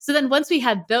hole. So then once we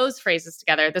had those phrases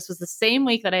together, this was the same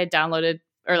week that I had downloaded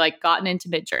or like gotten into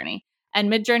Midjourney.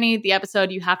 And Midjourney, the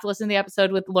episode, you have to listen to the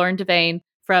episode with Lauren Devane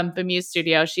from Bemuse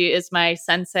Studio. She is my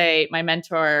sensei, my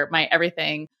mentor, my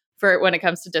everything for when it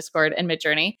comes to Discord and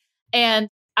Midjourney. And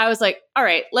I was like, all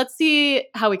right, let's see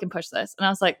how we can push this. And I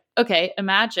was like, okay,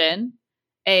 imagine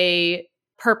a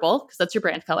purple, because that's your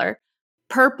brand color,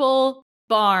 purple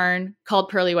barn called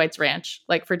Pearly Whites Ranch,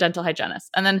 like for dental hygienists.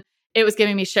 And then it was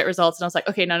giving me shit results. And I was like,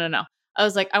 okay, no. I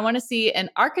was like, I want to see an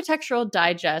Architectural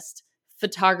Digest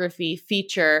photography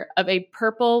feature of a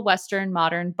purple Western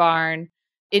modern barn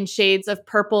in shades of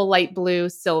purple, light blue,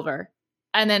 silver.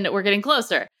 And then we're getting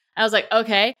closer. I was like,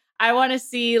 okay, I want to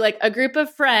see like a group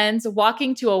of friends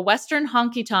walking to a Western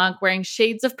honky tonk wearing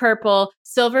shades of purple,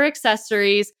 silver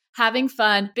accessories, having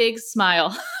fun, big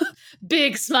smile,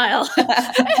 big smile. And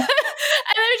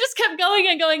I just kept going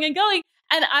and going and going.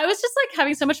 And I was just like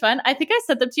having so much fun. I think I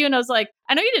sent them to you and I was like,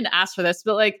 I know you didn't ask for this,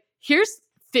 but like, here's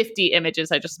 50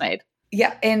 images I just made.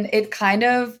 Yeah. And it kind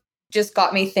of just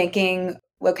got me thinking,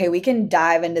 okay, we can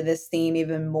dive into this theme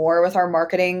even more with our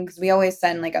marketing because we always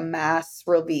send like a mass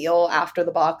reveal after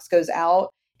the box goes out.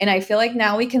 And I feel like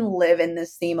now we can live in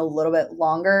this theme a little bit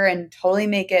longer and totally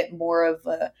make it more of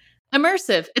a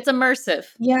immersive. It's immersive.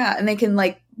 Yeah. And they can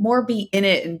like more be in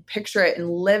it and picture it and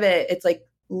live it. It's like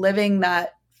living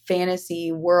that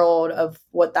fantasy world of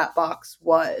what that box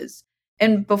was.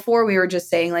 And before we were just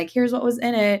saying like, here's what was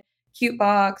in it, cute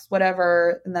box,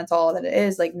 whatever. And that's all that it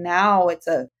is. Like now it's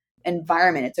a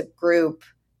environment. It's a group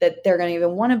that they're going to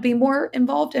even want to be more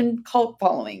involved in cult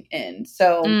following in.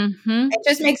 So it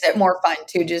just makes it more fun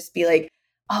to just be like,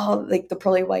 oh, like the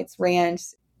Pearly Whites Ranch.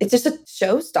 It's just a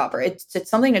showstopper. It's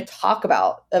something to talk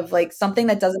about of like something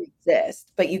that doesn't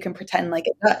exist, but you can pretend like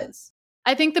it does.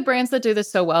 I think the brands that do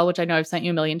this so well, which I know I've sent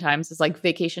you a million times, is like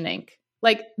Vacation Inc.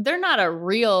 Like they're not a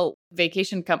real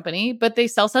vacation company, but they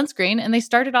sell sunscreen and they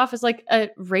started off as like a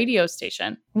radio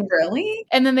station. Really?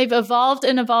 And then they've evolved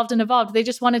and evolved and evolved. They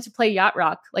just wanted to play yacht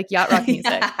rock music.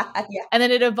 Yeah. And then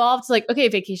it evolved to like, okay,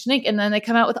 Vacation Inc. And then they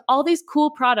come out with all these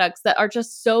cool products that are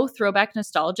just so throwback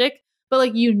nostalgic, but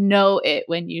like, you know it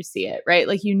when you see it, right?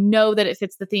 Like, you know that it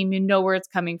fits the theme, you know where it's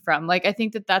coming from. Like, I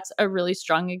think that that's a really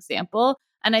strong example.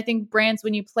 And I think brands,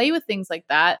 when you play with things like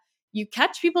that, you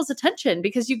catch people's attention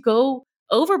because you go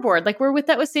overboard. Like, we're with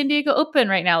that with San Diego Open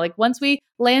right now. Like, once we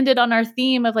landed on our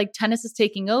theme of like tennis is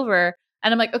taking over,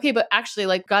 and I'm like, okay, but actually,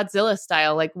 like Godzilla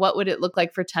style, like what would it look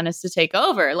like for tennis to take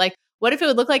over? Like, what if it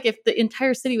would look like if the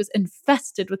entire city was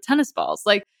infested with tennis balls?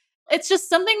 Like, it's just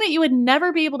something that you would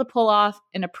never be able to pull off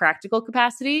in a practical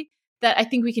capacity, that I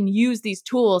think we can use these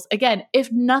tools, again,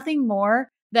 if nothing more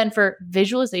than for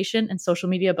visualization and social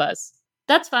media buzz.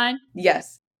 That's fine.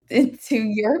 Yes. To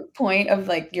your point of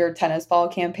like your tennis ball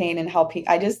campaign and how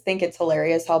I just think it's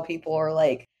hilarious how people are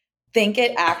like, think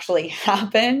it actually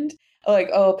happened. Like,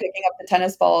 oh, picking up the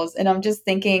tennis balls. And I'm just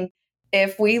thinking,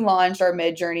 if we launched our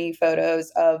mid-journey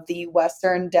photos of the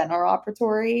Western Dental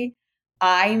Operatory,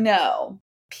 I know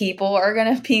people are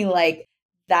going to be like,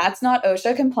 that's not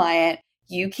OSHA compliant.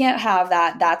 You can't have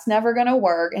that. That's never going to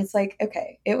work. And it's like,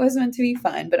 okay, it was meant to be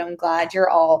fun, but I'm glad you're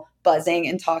all buzzing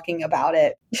and talking about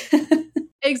it.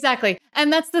 Exactly.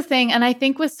 And that's the thing. And I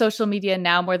think with social media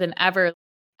now more than ever,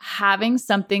 having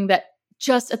something that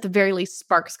just at the very least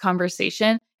sparks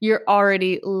conversation, you're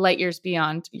already light years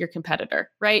beyond your competitor,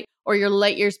 right? Or you're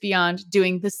light years beyond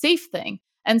doing the safe thing.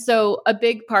 And so a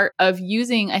big part of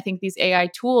using, I think, these AI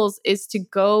tools is to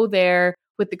go there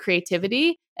with the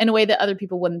creativity in a way that other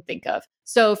people wouldn't think of.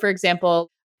 So for example,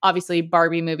 obviously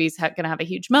Barbie movies going to have a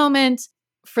huge moment.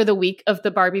 For the week of the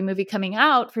Barbie movie coming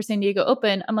out for San Diego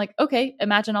Open, I'm like, okay,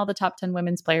 imagine all the top 10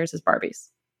 women's players as Barbies.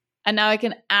 And now I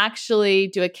can actually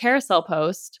do a carousel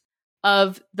post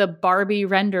of the Barbie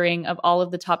rendering of all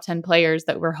of the top 10 players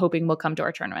that we're hoping will come to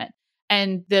our tournament.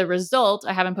 And the result,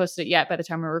 I haven't posted it yet by the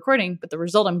time we're recording, but the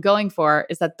result I'm going for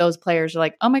is that those players are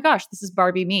like, oh my gosh, this is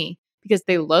Barbie me, because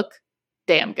they look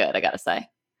damn good, I gotta say.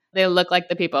 They look like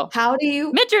the people. How do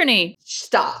you Midjourney?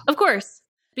 stop? Of course,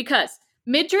 because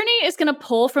Midjourney is going to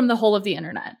pull from the whole of the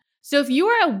internet. So if you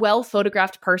are a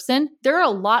well-photographed person, there are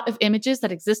a lot of images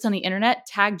that exist on the internet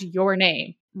tagged your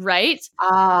name, right?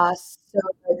 So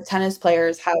the tennis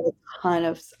players have a ton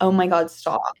of, oh my God,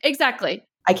 stop. Exactly.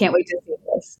 I can't wait to see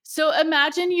this. So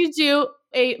imagine you do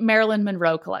a Marilyn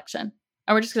Monroe collection,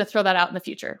 and we're just going to throw that out in the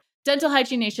future. Dental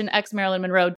Hygiene Nation X Marilyn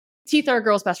Monroe, teeth are a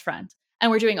girl's best friend. And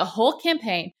we're doing a whole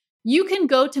campaign. You can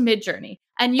go to Midjourney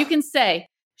and you can say,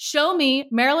 show me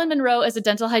Marilyn Monroe as a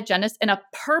dental hygienist in a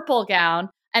purple gown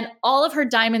and all of her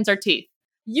diamonds are teeth.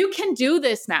 You can do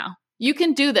this now. You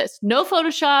can do this. No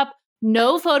Photoshop,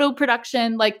 no photo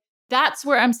production. Like, that's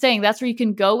where I'm saying that's where you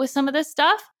can go with some of this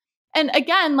stuff. And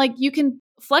again, like, you can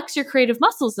flex your creative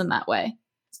muscles in that way.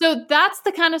 So that's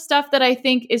the kind of stuff that I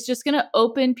think is just going to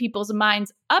open people's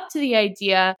minds up to the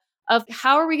idea of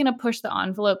how are we going to push the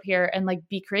envelope here and like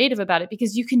be creative about it,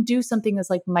 because you can do something that's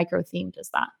like micro themed as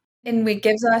that. And it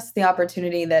gives us the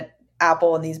opportunity that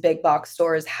Apple and these big box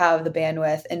stores have the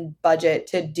bandwidth and budget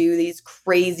to do these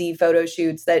crazy photo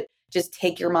shoots that just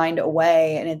take your mind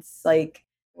away. And it's like,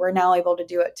 we're now able to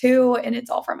do it too. And it's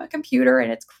all from a computer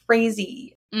and it's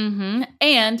crazy. Mm-hmm.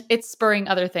 And it's spurring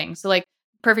other things. So like,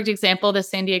 perfect example, the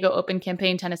San Diego Open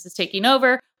campaign, tennis is taking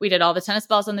over. We did all the tennis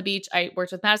balls on the beach. I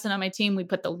worked with Madison on my team. We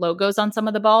put the logos on some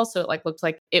of the balls. So it like looked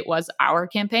like it was our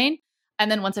campaign.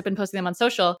 And then once I've been posting them on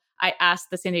social, I asked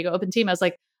the San Diego Open team, I was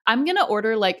like, I'm going to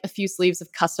order like a few sleeves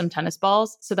of custom tennis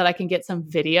balls so that I can get some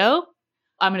video.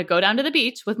 I'm going to go down to the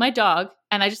beach with my dog.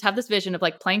 And I just have this vision of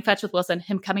like playing fetch with Wilson,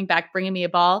 him coming back, bringing me a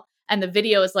ball. And the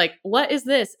video is like, what is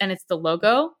this? And it's the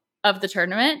logo of the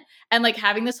tournament, and like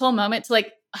having this whole moment to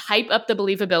like hype up the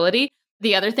believability.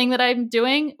 The other thing that I'm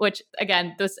doing, which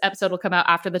again, this episode will come out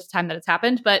after the time that it's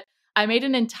happened, but I made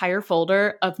an entire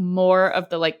folder of more of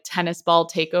the like tennis ball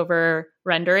takeover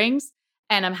renderings.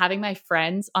 And I'm having my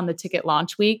friends on the ticket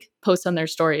launch week post on their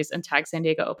stories and tag San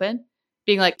Diego Open,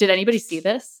 being like, did anybody see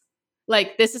this?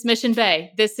 Like, this is Mission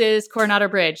Bay. This is Coronado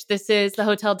Bridge. This is the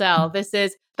Hotel Del. This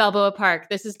is Balboa Park.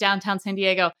 This is downtown San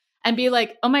Diego. And be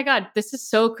like, oh my God, this is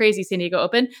so crazy, San Diego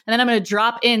Open. And then I'm going to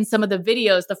drop in some of the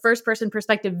videos, the first person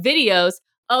perspective videos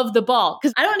of the ball.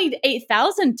 Because I don't need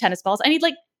 8,000 tennis balls. I need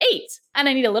like 8. And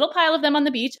I need a little pile of them on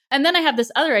the beach. And then I have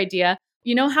this other idea.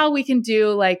 You know how we can do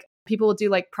like, people will do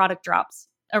like product drops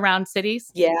around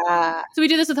cities? Yeah. So we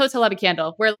do this with Hotel Lobby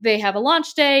Candle, where they have a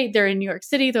launch day. They're in New York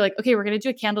City. They're like, okay, we're going to do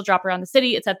a candle drop around the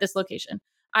city. It's at this location.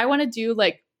 I want to do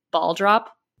like ball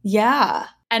drop. Yeah.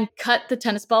 And cut the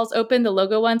tennis balls open, the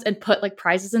logo ones, and put like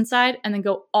prizes inside, and then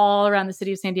go all around the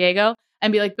city of San Diego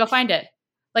and be like, go find it.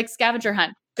 Like scavenger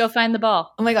hunt. Go find the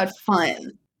ball. Oh my God,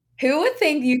 fun. Who would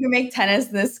think you can make tennis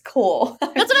this cool?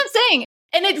 That's what I'm saying.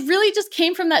 And it really just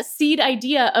came from that seed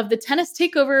idea of the tennis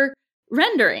takeover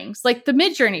renderings, like the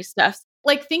Midjourney stuff.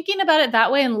 Like thinking about it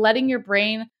that way and letting your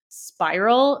brain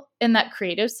spiral in that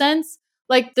creative sense.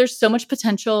 Like there's so much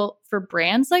potential for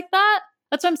brands like that.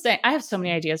 That's what I'm saying. I have so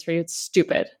many ideas for you. It's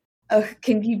stupid. Oh,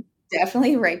 can you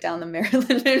definitely write down the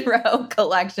Marilyn Monroe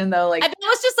collection though? Like that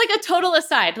was just like a total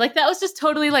aside. Like that was just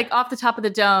totally like off the top of the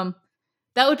dome.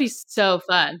 That would be so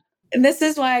fun. And this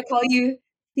is why I call you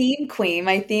theme queen,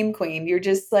 my theme queen. You're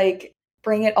just like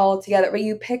bring it all together, but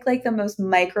you pick like the most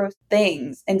micro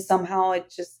things and somehow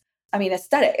it just, I mean,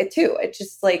 aesthetic it too. It's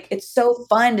just like, it's so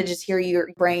fun to just hear your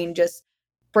brain just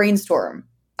brainstorm.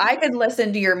 I could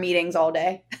listen to your meetings all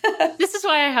day. This is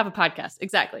why I have a podcast.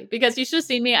 Exactly. Because you should have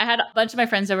seen me. I had a bunch of my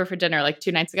friends over for dinner like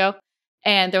 2 nights ago.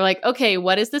 And they're like, okay,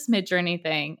 what is this Midjourney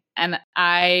thing? And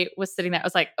I was sitting there. I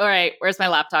was like, all right, where's my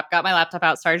laptop? Got my laptop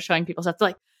out, started showing people stuff. They're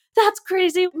like, that's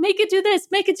crazy. Make it do this,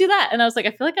 make it do that. And I was like,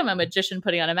 I feel like I'm a magician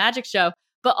putting on a magic show.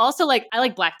 But also like, I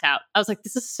like blacked out. I was like,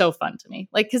 this is so fun to me.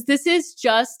 Like, because this is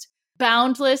just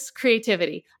boundless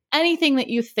creativity. Anything that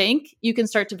you think, you can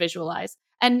start to visualize.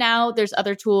 And now there's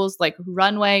other tools like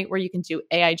Runway where you can do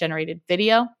AI generated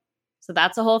video. So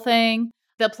that's a whole thing.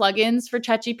 The plugins for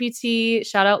ChatGPT,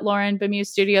 shout out Lauren Bemuse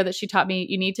Studio that she taught me.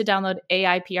 You need to download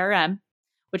AI PRM,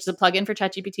 which is a plugin for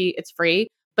ChatGPT. It's free,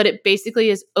 but it basically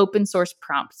is open source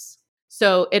prompts.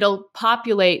 So it'll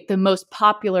populate the most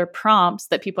popular prompts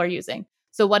that people are using.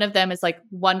 So one of them is like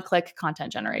one-click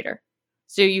content generator.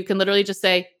 So you can literally just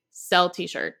say, sell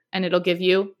t-shirt, and it'll give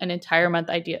you an entire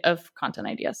month idea of content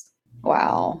ideas.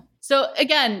 Wow. So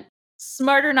again,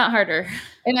 smarter, not harder.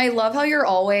 And I love how you're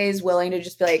always willing to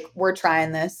just be like, we're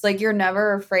trying this. Like you're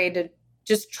never afraid to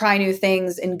just try new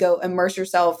things and go immerse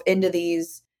yourself into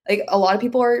these. Like a lot of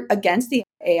people are against the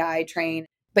AI train,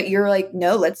 but you're like,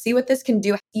 no, let's see what this can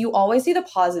do. You always see the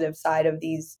positive side of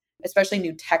these, especially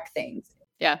new tech things.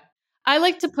 Yeah. I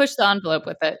like to push the envelope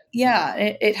with it. Yeah.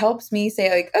 It helps me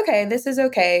say like, okay, this is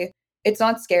okay. It's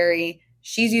not scary.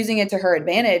 She's using it to her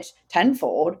advantage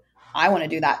tenfold. I want to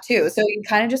do that too. So you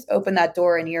kind of just open that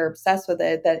door and you're obsessed with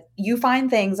it, that you find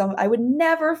things I would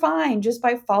never find just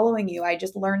by following you. I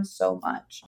just learned so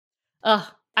much. Ugh,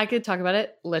 I could talk about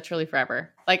it literally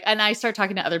forever. Like, and I start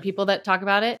talking to other people that talk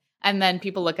about it. And then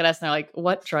people look at us and they're like,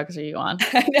 what drugs are you on?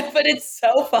 I know, but it's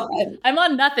so fun. I'm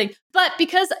on nothing. But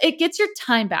because it gets your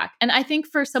time back. And I think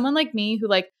for someone like me who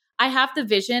like, I have the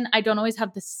vision, I don't always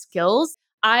have the skills.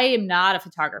 I am not a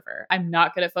photographer. I'm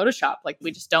not good at Photoshop. Like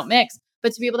we just don't mix.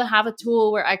 But to be able to have a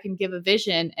tool where I can give a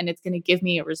vision and it's going to give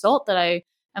me a result that I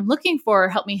am looking for,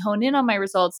 help me hone in on my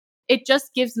results, it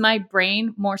just gives my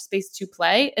brain more space to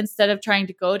play instead of trying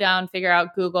to go down, figure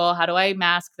out Google, how do I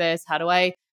mask this? How do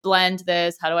I blend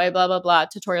this? How do I blah, blah, blah,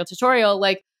 tutorial,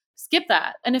 like skip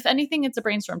that. And if anything, it's a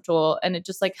brainstorm tool and it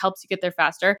just like helps you get there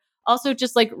faster. Also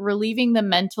just like relieving the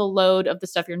mental load of the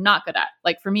stuff you're not good at.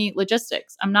 Like for me,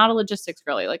 logistics. I'm not a logistics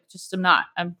girly. Like just I'm not.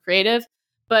 I'm creative.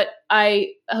 But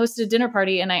I hosted a dinner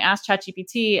party and I asked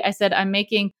ChatGPT, I said, I'm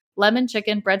making lemon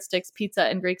chicken, breadsticks, pizza,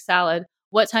 and Greek salad.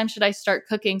 What time should I start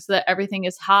cooking so that everything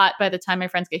is hot by the time my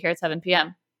friends get here at 7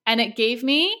 p.m.? And it gave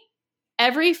me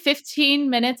every 15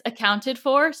 minutes accounted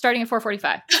for starting at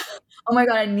 4:45. Oh my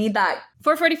God, I need that.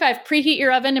 4:45, preheat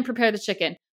your oven and prepare the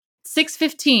chicken.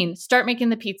 6:15, start making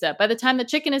the pizza. By the time the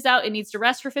chicken is out, it needs to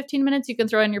rest for 15 minutes. You can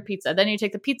throw in your pizza. Then you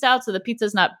take the pizza out so the pizza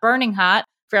is not burning hot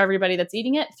for everybody that's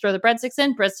eating it. Throw the breadsticks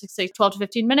in. Breadsticks take 12 to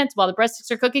 15 minutes. While the breadsticks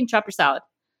are cooking, chop your salad.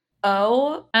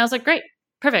 Oh. And I was like, great.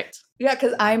 Perfect. Yeah,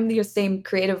 because I'm the same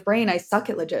creative brain. I suck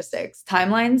at logistics.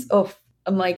 Timelines,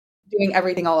 I'm like doing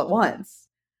everything all at once.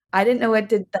 I didn't know it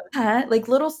did that. Like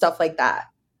little stuff like that.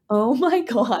 Oh my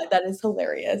God, that is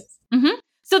hilarious. Mm-hmm.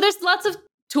 So there's lots of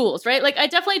tools, right? Like I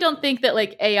definitely don't think that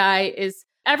like AI is,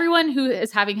 everyone who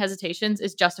is having hesitations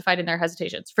is justified in their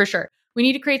hesitations, for sure. We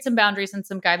need to create some boundaries and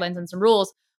some guidelines and some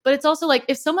rules. But it's also like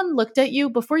if someone looked at you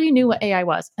before you knew what AI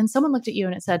was, and someone looked at you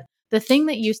and it said, the thing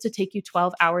that used to take you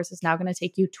 12 hours is now going to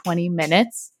take you 20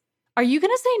 minutes. Are you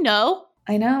going to say no?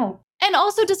 I know. And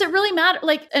also, does it really matter?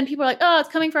 Like, and people are like, oh, it's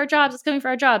coming for our jobs. It's coming for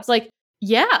our jobs. Like,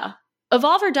 yeah,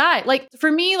 evolve or die. Like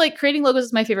for me, like creating logos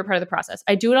is my favorite part of the process.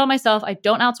 I do it all myself. I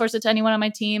don't outsource it to anyone on my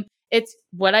team. It's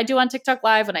what I do on TikTok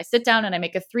Live when I sit down and I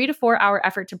make a 3 to 4 hour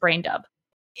effort to brain dub.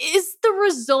 Is the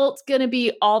result going to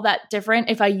be all that different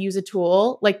if I use a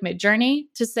tool like Midjourney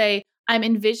to say, I'm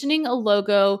envisioning a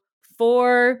logo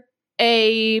for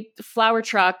a flower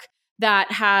truck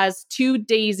that has 2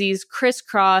 daisies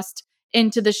crisscrossed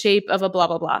into the shape of a blah,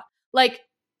 blah, blah. Like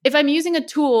if I'm using a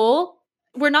tool,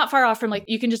 we're not far off from like,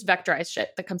 you can just vectorize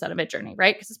shit that comes out of Midjourney,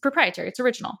 right? Because it's proprietary, it's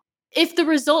original. If the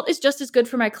result is just as good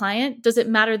for my client, does it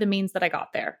matter the means that I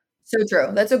got there? So true.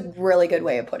 That's a really good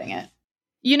way of putting it.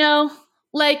 You know,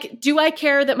 Like, do I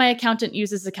care that my accountant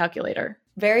uses a calculator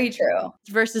Very true.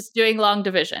 versus doing long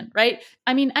division, right?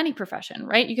 I mean, any profession,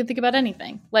 right? You can think about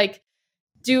anything. Like,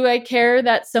 do I care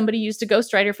that somebody used a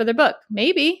ghostwriter for their book?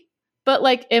 Maybe. But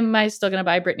like, am I still going to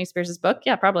buy Britney Spears' book?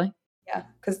 Yeah, probably. Yeah,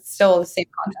 because it's still the same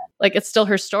content. Like, it's still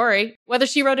her story. Whether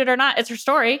she wrote it or not, it's her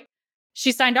story.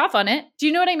 She signed off on it. Do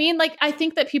you know what I mean? Like, I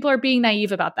think that people are being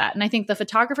naive about that. And I think the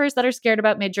photographers that are scared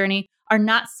about Midjourney are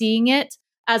not seeing it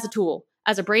as a tool,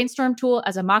 as a brainstorm tool,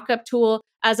 as a mock-up tool,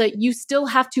 you still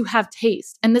have to have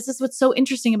taste. And this is what's so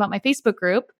interesting about my Facebook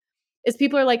group is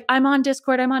people are like, I'm on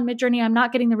Discord, I'm on Midjourney, I'm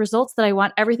not getting the results that I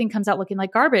want. Everything comes out looking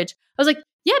like garbage. I was like,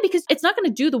 yeah, because it's not going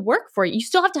to do the work for you. You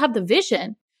still have to have the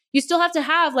vision. You still have to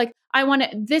have like, I want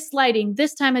it this lighting,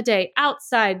 this time of day,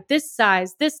 outside, this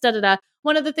size, this da-da-da.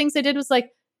 One of the things I did was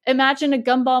like, imagine a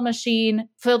gumball machine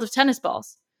filled with tennis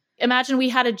balls. Imagine we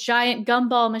had a giant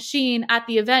gumball machine at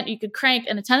the event you could crank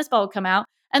and a tennis ball would come out.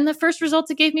 And the first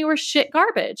results it gave me were shit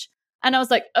garbage. And I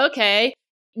was like, okay,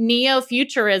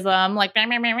 neo-futurism, like, blah,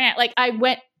 blah, blah, blah. Like I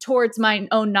went towards my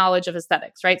own knowledge of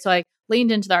aesthetics, right? So I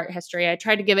leaned into the art history. I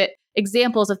tried to give it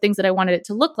examples of things that I wanted it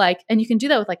to look like. And you can do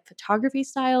that with like photography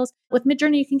styles. With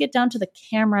Midjourney, you can get down to the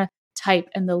camera type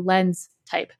and the lens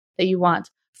type that you want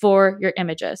for your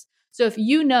images. So if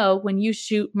you know when you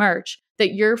shoot merch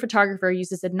that your photographer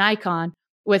uses a Nikon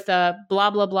with a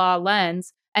blah, blah, blah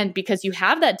lens, and because you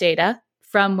have that data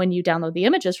from when you download the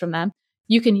images from them,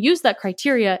 you can use that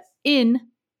criteria in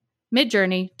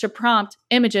Midjourney to prompt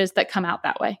images that come out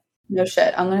that way. No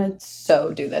shit. I'm going to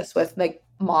so do this with like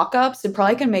mock-ups. It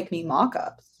probably can make me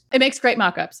mock-ups. It makes great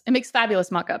mock-ups. It makes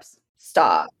fabulous mock-ups.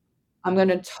 Stop. I'm going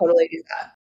to totally do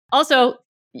that. Also,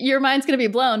 your mind's going to be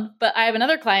blown, but I have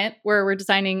another client where we're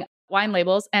designing wine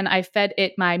labels and I fed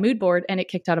it my mood board and it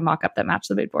kicked out a mock-up that matched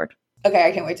the mood board. Okay,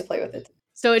 I can't wait to play with it.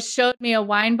 So it showed me a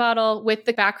wine bottle with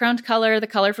the background color, the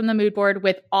color from the mood board,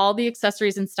 with all the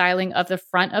accessories and styling of the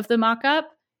front of the mock-up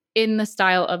in the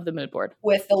style of the mood board.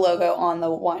 With the logo on the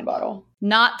wine bottle.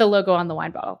 Not the logo on the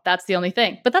wine bottle. That's the only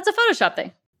thing. But that's a Photoshop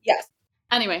thing. Yes.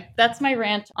 Anyway, that's my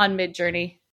rant on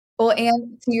Midjourney. Well,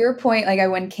 and to your point, like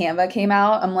when Canva came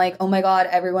out, I'm like, oh my God,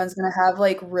 everyone's going to have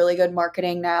like really good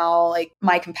marketing now. Like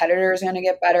my competitors are going to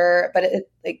get better. But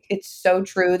it's so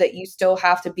true that you still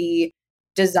have to be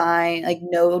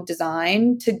no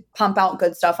design to pump out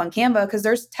good stuff on Canva because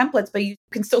there's templates, but you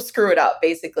can still screw it up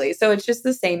basically. So it's just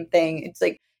the same thing. It's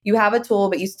like you have a tool,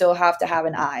 but you still have to have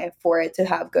an eye for it to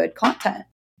have good content.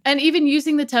 And even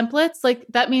using the templates, like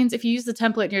that means if you use the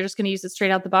template and you're just going to use it straight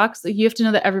out the box, like, you have to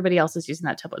know that everybody else is using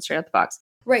that template straight out the box.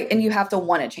 Right. And you have to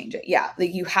want to change it. Yeah.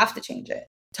 Like you have to change it.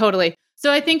 Totally.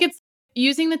 So I think it's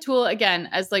using the tool again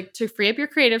as like to free up your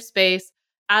creative space,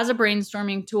 as a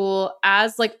brainstorming tool,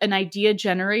 as like an idea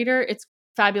generator. It's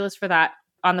fabulous for that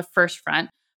on the first front.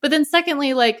 But then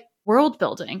secondly, like world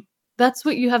building. That's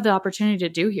what you have the opportunity to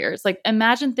do here. It's like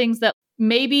imagine things that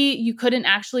maybe you couldn't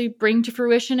actually bring to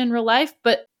fruition in real life,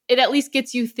 but it at least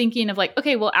gets you thinking of like,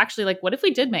 okay, well, actually, like, what if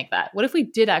we did make that? What if we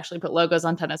did actually put logos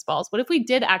on tennis balls? What if we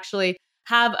did actually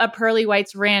have a Pearly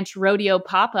White's Ranch rodeo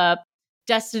pop-up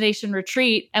destination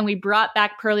retreat and we brought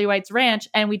back Pearly White's Ranch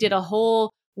and we did a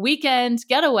whole weekend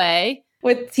getaway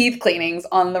with teeth cleanings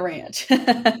on the ranch. Or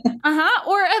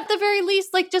at the very least,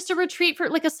 like just a retreat for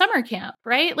like a summer camp,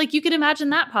 right? Like you could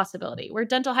imagine that possibility where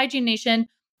Dental Hygiene Nation,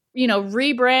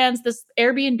 rebrands this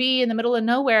Airbnb in the middle of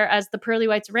nowhere as the Pearly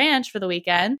White's Ranch for the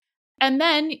weekend. And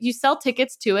then you sell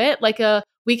tickets to it like a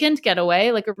weekend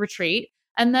getaway, like a retreat.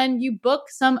 And then you book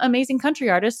some amazing country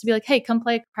artists to be like, hey, come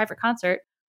play a private concert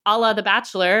a la The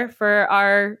Bachelor for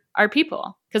our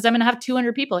people. Because I'm going to have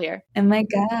 200 people here. Oh my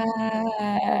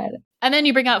God. And then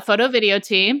you bring out photo video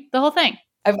team, the whole thing.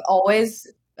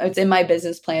 It's in my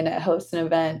business plan to host an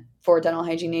event for Dental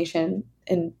Hygiene Nation.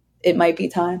 And it might be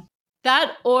time.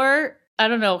 That, or I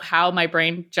don't know how my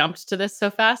brain jumped to this so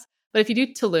fast, but if you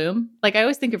do Tulum, like I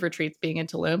always think of retreats being in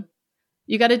Tulum,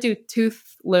 you got to do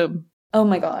tooth loom. Oh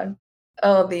my God.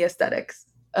 Oh, the aesthetics.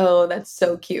 Oh, that's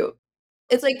so cute.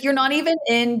 It's like you're not even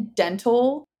in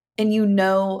dental and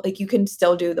like you can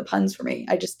still do the puns for me.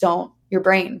 I just don't. Your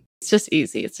brain. It's just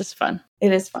easy. It's just fun.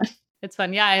 It is fun. It's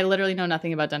fun. Yeah, I literally know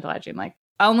nothing about dental hygiene. Like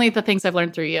only the things I've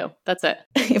learned through you. That's it.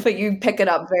 But you pick it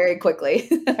up very quickly,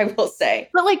 I will say.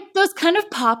 But like those kind of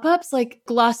pop-ups, like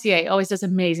Glossier always does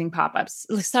amazing pop-ups.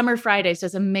 Like Summer Fridays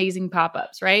does amazing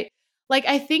pop-ups, right? Like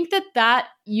I think that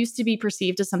used to be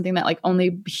perceived as something that like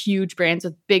only huge brands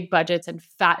with big budgets and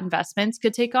fat investments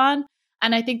could take on.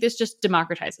 And I think this just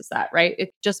democratizes that, right?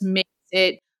 It just makes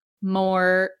it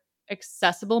more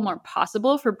accessible, more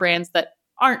possible for brands that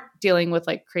aren't dealing with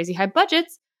like crazy high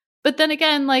budgets. But then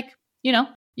again, like,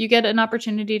 you get an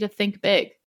opportunity to think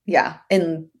big. Yeah.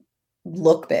 And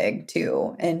look big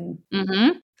too. And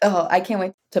oh, I can't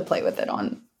wait to play with it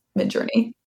on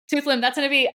Midjourney. Tooth Loom, that's going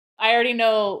to be, I already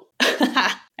know.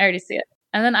 I already see it.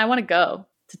 And then I want to go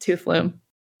to Tooth Loom.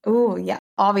 Oh, yeah.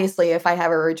 Obviously, if I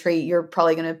have a retreat, you're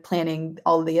probably going to planning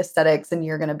all the aesthetics and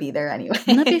you're going to be there anyway.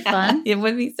 Wouldn't that be fun? It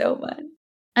would be so fun.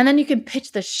 And then you can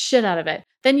pitch the shit out of it.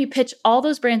 Then you pitch all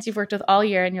those brands you've worked with all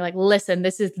year and you're like, listen,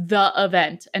 this is the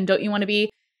event. And don't you want to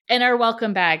be in our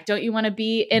welcome bag? Don't you want to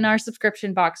be in our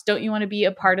subscription box? Don't you want to be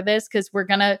a part of this? Because we're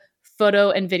going to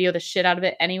photo and video the shit out of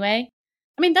it anyway.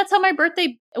 I mean, that's how my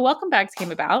birthday welcome bags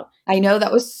came about. I know,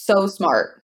 that was so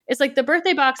smart. It's like the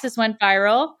birthday boxes went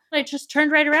viral. I just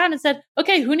turned right around and said,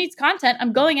 okay, who needs content?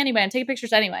 I'm going anyway. I'm taking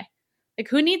pictures anyway. Like,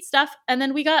 who needs stuff? And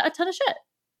then we got a ton of shit.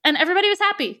 And everybody was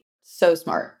happy. So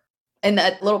smart. And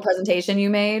that little presentation you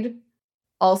made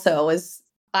also was,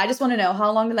 I just want to know,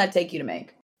 how long did that take you to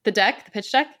make? The deck, the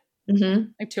pitch deck?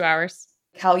 Like 2 hours.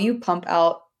 How you pump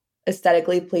out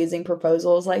aesthetically pleasing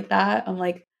proposals like that. I'm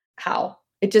like, how?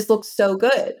 It just looks so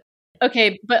good.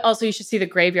 Okay, but also you should see the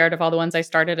graveyard of all the ones I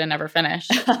started and never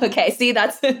finished. Okay, see,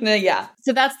 that's, yeah.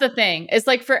 So that's the thing. It's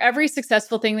like for every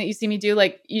successful thing that you see me do,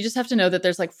 like you just have to know that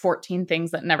there's like 14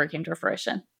 things that never came to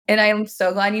fruition. And I'm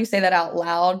so glad you say that out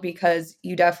loud, because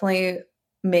you definitely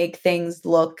make things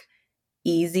look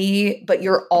easy, but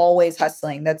you're always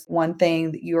hustling. That's one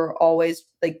thing that you're always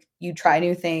like, you try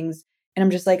new things. And I'm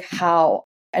just like, how?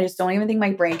 I just don't even think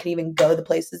my brain can even go the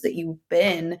places that you've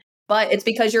been. But it's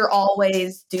because you're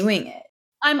always doing it.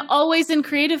 I'm always in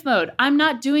creative mode. I'm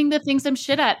not doing the things I'm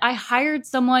shit at. I hired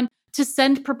someone to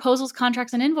send proposals,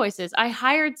 contracts, and invoices. I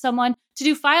hired someone to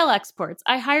do file exports.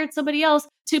 I hired somebody else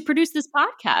to produce this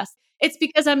podcast. It's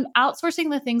because I'm outsourcing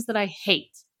the things that I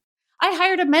hate. I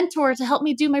hired a mentor to help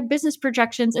me do my business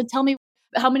projections and tell me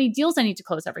how many deals I need to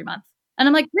close every month. And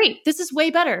I'm like, great, this is way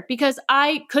better, because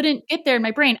I couldn't get there in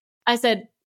my brain. I said,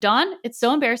 Dawn, it's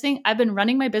so embarrassing. I've been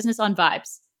running my business on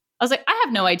vibes. I was like, I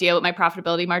have no idea what my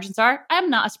profitability margins are. I'm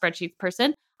not a spreadsheet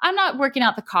person. I'm not working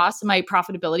out the cost of my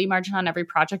profitability margin on every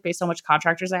project based on which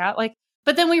contractors I have. Like,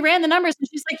 but then we ran the numbers and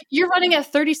she's like, you're running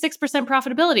at 36%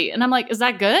 profitability. And I'm like, is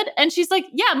that good? And she's like,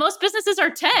 yeah, most businesses are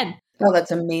 10. Oh,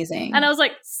 that's amazing. And I was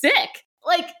like, sick.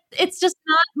 Like, it's just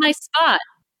not my spot.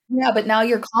 Yeah, but now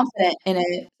you're confident in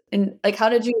it. And like, how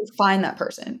did you find that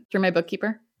person? Through my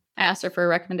bookkeeper. I asked her for a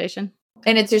recommendation.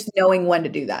 And it's just knowing when to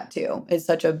do that too. It's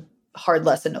such a hard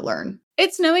lesson to learn.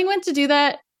 It's knowing when to do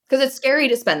that. Because it's scary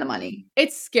to spend the money.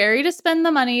 It's scary to spend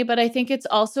the money, but I think it's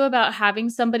also about having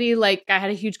somebody, like, I had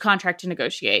a huge contract to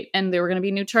negotiate and there were going to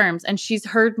be new terms. And she's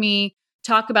heard me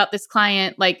talk about this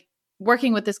client, like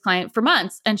working with this client for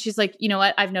months. And she's like, you know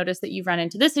what? I've noticed that you've run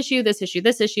into this issue, this issue,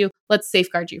 this issue. Let's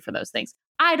safeguard you for those things.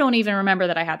 I don't even remember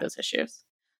that I had those issues.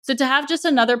 So to have just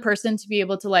another person to be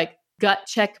able to like gut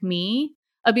check me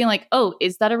of being like, oh,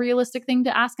 is that a realistic thing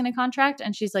to ask in a contract?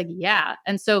 And she's like, yeah.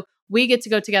 And so we get to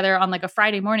go together on like a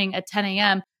Friday morning at 10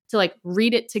 a.m. to like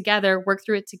read it together, work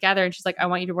through it together. And she's like, I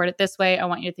want you to word it this way. I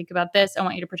want you to think about this. I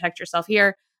want you to protect yourself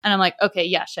here. And I'm like, okay,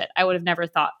 yeah, shit. I would have never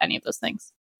thought any of those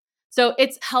things. So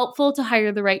it's helpful to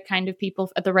hire the right kind of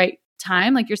people at the right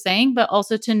time, like you're saying, but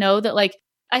also to know that, like,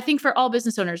 I think for all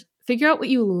business owners, figure out what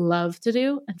you love to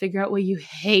do and figure out what you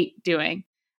hate doing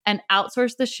and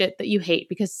outsource the shit that you hate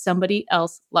because somebody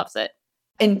else loves it.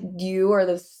 And you are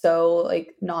the so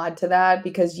like nod to that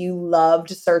because you loved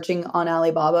searching on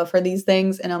Alibaba for these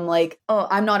things. And I'm like, oh,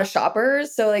 I'm not a shopper.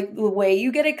 So like the way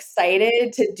you get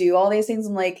excited to do all these things,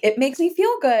 I'm like, it makes me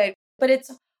feel good. But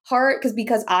it's hard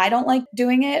because I don't like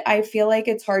doing it. I feel like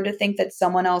it's hard to think that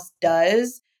someone else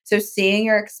does. So seeing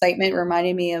your excitement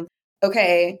reminded me of,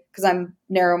 okay, because I'm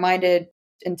narrow-minded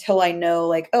until I know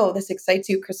like, oh, this excites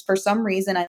you. Because for some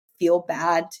reason I feel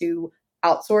bad to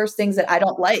outsource things that I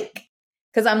don't like.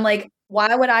 Because I'm like,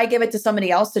 why would I give it to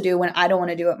somebody else to do when I don't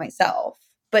want to do it myself?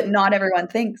 But not everyone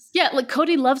thinks. Yeah, like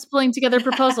Cody loves pulling together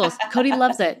proposals. Cody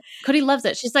loves it. Cody loves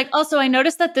it. She's like, also, I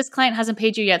noticed that this client hasn't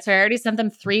paid you yet. So I already sent them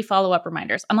 3 follow-up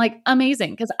reminders. I'm like,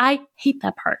 amazing, because I hate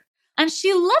that part. And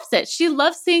she loves it. She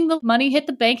loves seeing the money hit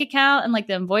the bank account and like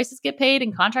the invoices get paid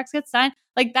and contracts get signed.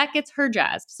 Like that gets her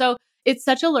jazzed. So it's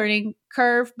such a learning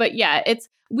curve. But yeah,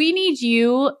 we need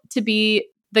you to be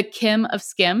the Kim of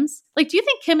Skims. Like, do you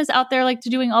think Kim is out there like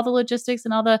doing all the logistics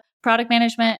and all the product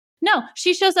management? No,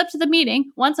 she shows up to the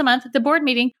meeting once a month, the board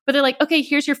meeting, but they're like, okay,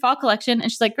 here's your fall collection. And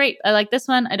she's like, great. I like this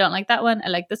one. I don't like that one. I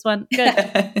like this one. Good.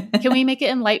 Can we make it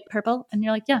in light purple? And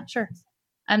you're like, yeah, sure.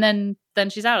 And then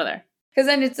she's out of there. Because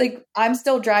then it's like, I'm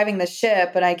still driving the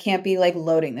ship, but I can't be like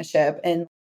loading the ship and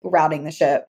routing the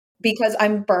ship because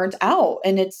I'm burnt out.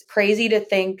 And it's crazy to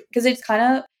think, because it's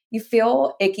kind of, you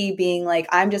feel icky being like,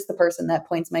 I'm just the person that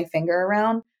points my finger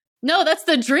around. No, that's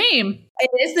the dream. It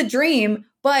is the dream,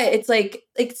 but it's like,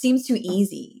 it seems too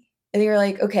easy. And you're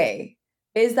like, okay,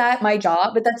 is that my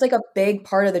job? But that's like a big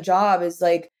part of the job is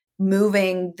like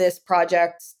moving this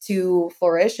project to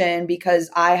fruition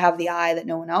because I have the eye that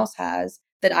no one else has,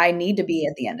 that I need to be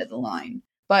at the end of the line.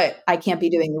 But I can't be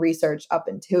doing the research up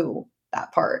into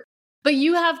that part. But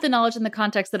you have the knowledge and the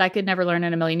context that I could never learn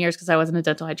in a million years because I wasn't a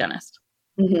dental hygienist.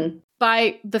 Mm-hmm.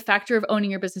 By the factor of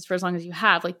owning your business for as long as you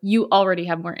have, like you already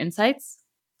have more insights.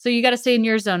 So you got to stay in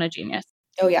your zone of genius.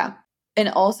 Oh, yeah. And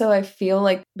also, I feel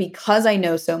like because I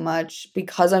know so much,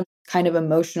 because I'm kind of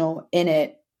emotional in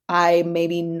it, I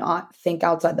maybe not think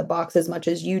outside the box as much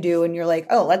as you do. And you're like,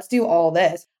 oh, let's do all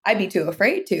this. I'd be too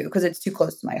afraid to because it's too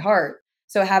close to my heart.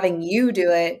 So having you do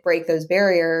it, break those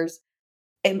barriers,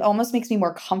 it almost makes me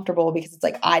more comfortable because it's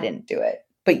like, I didn't do it,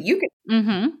 but you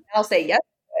can. I'll say yes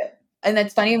to it. And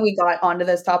that's funny. We got onto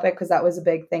this topic because that was a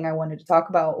big thing I wanted to talk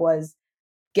about was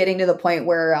getting to the point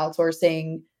where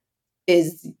outsourcing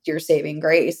is your saving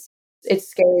grace. It's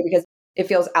scary because it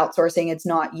feels outsourcing. It's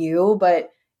not you, but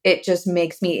it just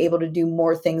makes me able to do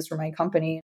more things for my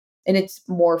company. And it's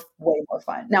way more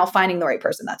fun. Now, finding the right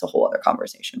person, that's a whole other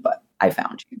conversation, but I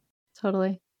found you.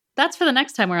 Totally. That's for the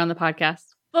next time we're on the podcast.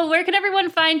 Well, where can everyone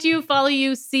find you, follow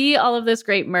you, see all of this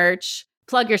great merch?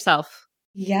 Plug yourself.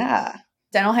 Yeah.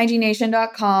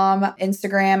 DentalHygieneNation.com,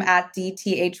 Instagram at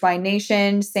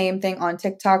DTHYNation. Same thing on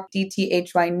TikTok,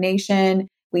 DTHYNation.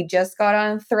 We just got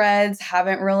on Threads.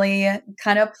 Haven't really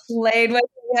kind of played with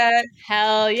it yet.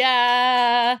 Hell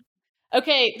yeah.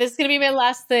 Okay, this is going to be my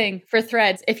last thing for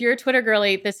Threads. If you're a Twitter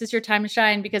girly, this is your time to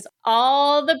shine because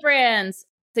all the brands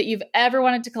that you've ever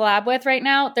wanted to collab with right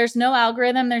now, there's no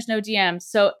algorithm, there's no DMs.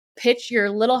 So pitch your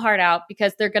little heart out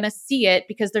because they're going to see it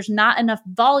because there's not enough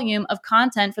volume of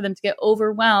content for them to get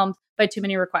overwhelmed by too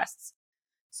many requests.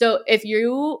 So if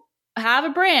you have a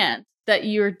brand that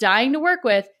you're dying to work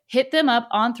with, hit them up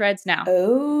on Threads now.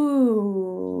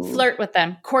 Oh. Flirt with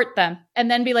them, court them,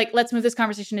 and then be like, let's move this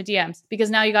conversation to DMs because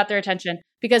now you got their attention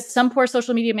because some poor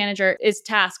social media manager is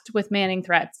tasked with manning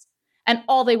Threads and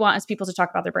all they want is people to talk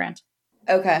about their brand.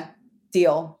 Okay.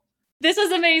 Deal. This was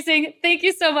amazing. Thank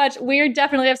you so much. We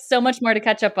definitely have so much more to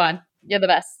catch up on. You're the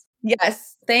best.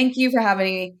 Yes. Thank you for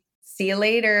having me. See you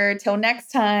later. Till next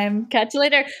time. Catch you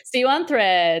later. See you on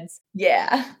Threads.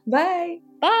 Yeah. Bye.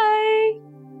 Bye.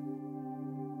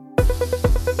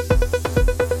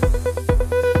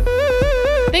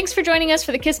 Thanks for joining us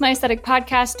for the Kiss My Aesthetic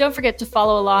podcast. Don't forget to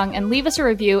follow along and leave us a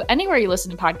review anywhere you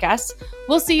listen to podcasts.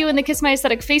 We'll see you in the Kiss My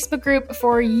Aesthetic Facebook group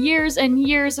for years and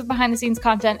years of behind-the-scenes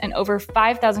content and over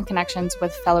 5,000 connections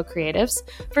with fellow creatives.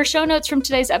 For show notes from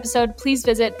today's episode, please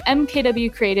visit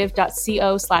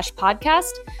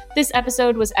mkwcreative.co/podcast. This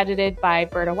episode was edited by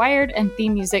Berta Wired, and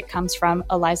theme music comes from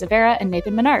Eliza Vera and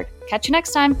Nathan Menard. Catch you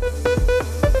next time.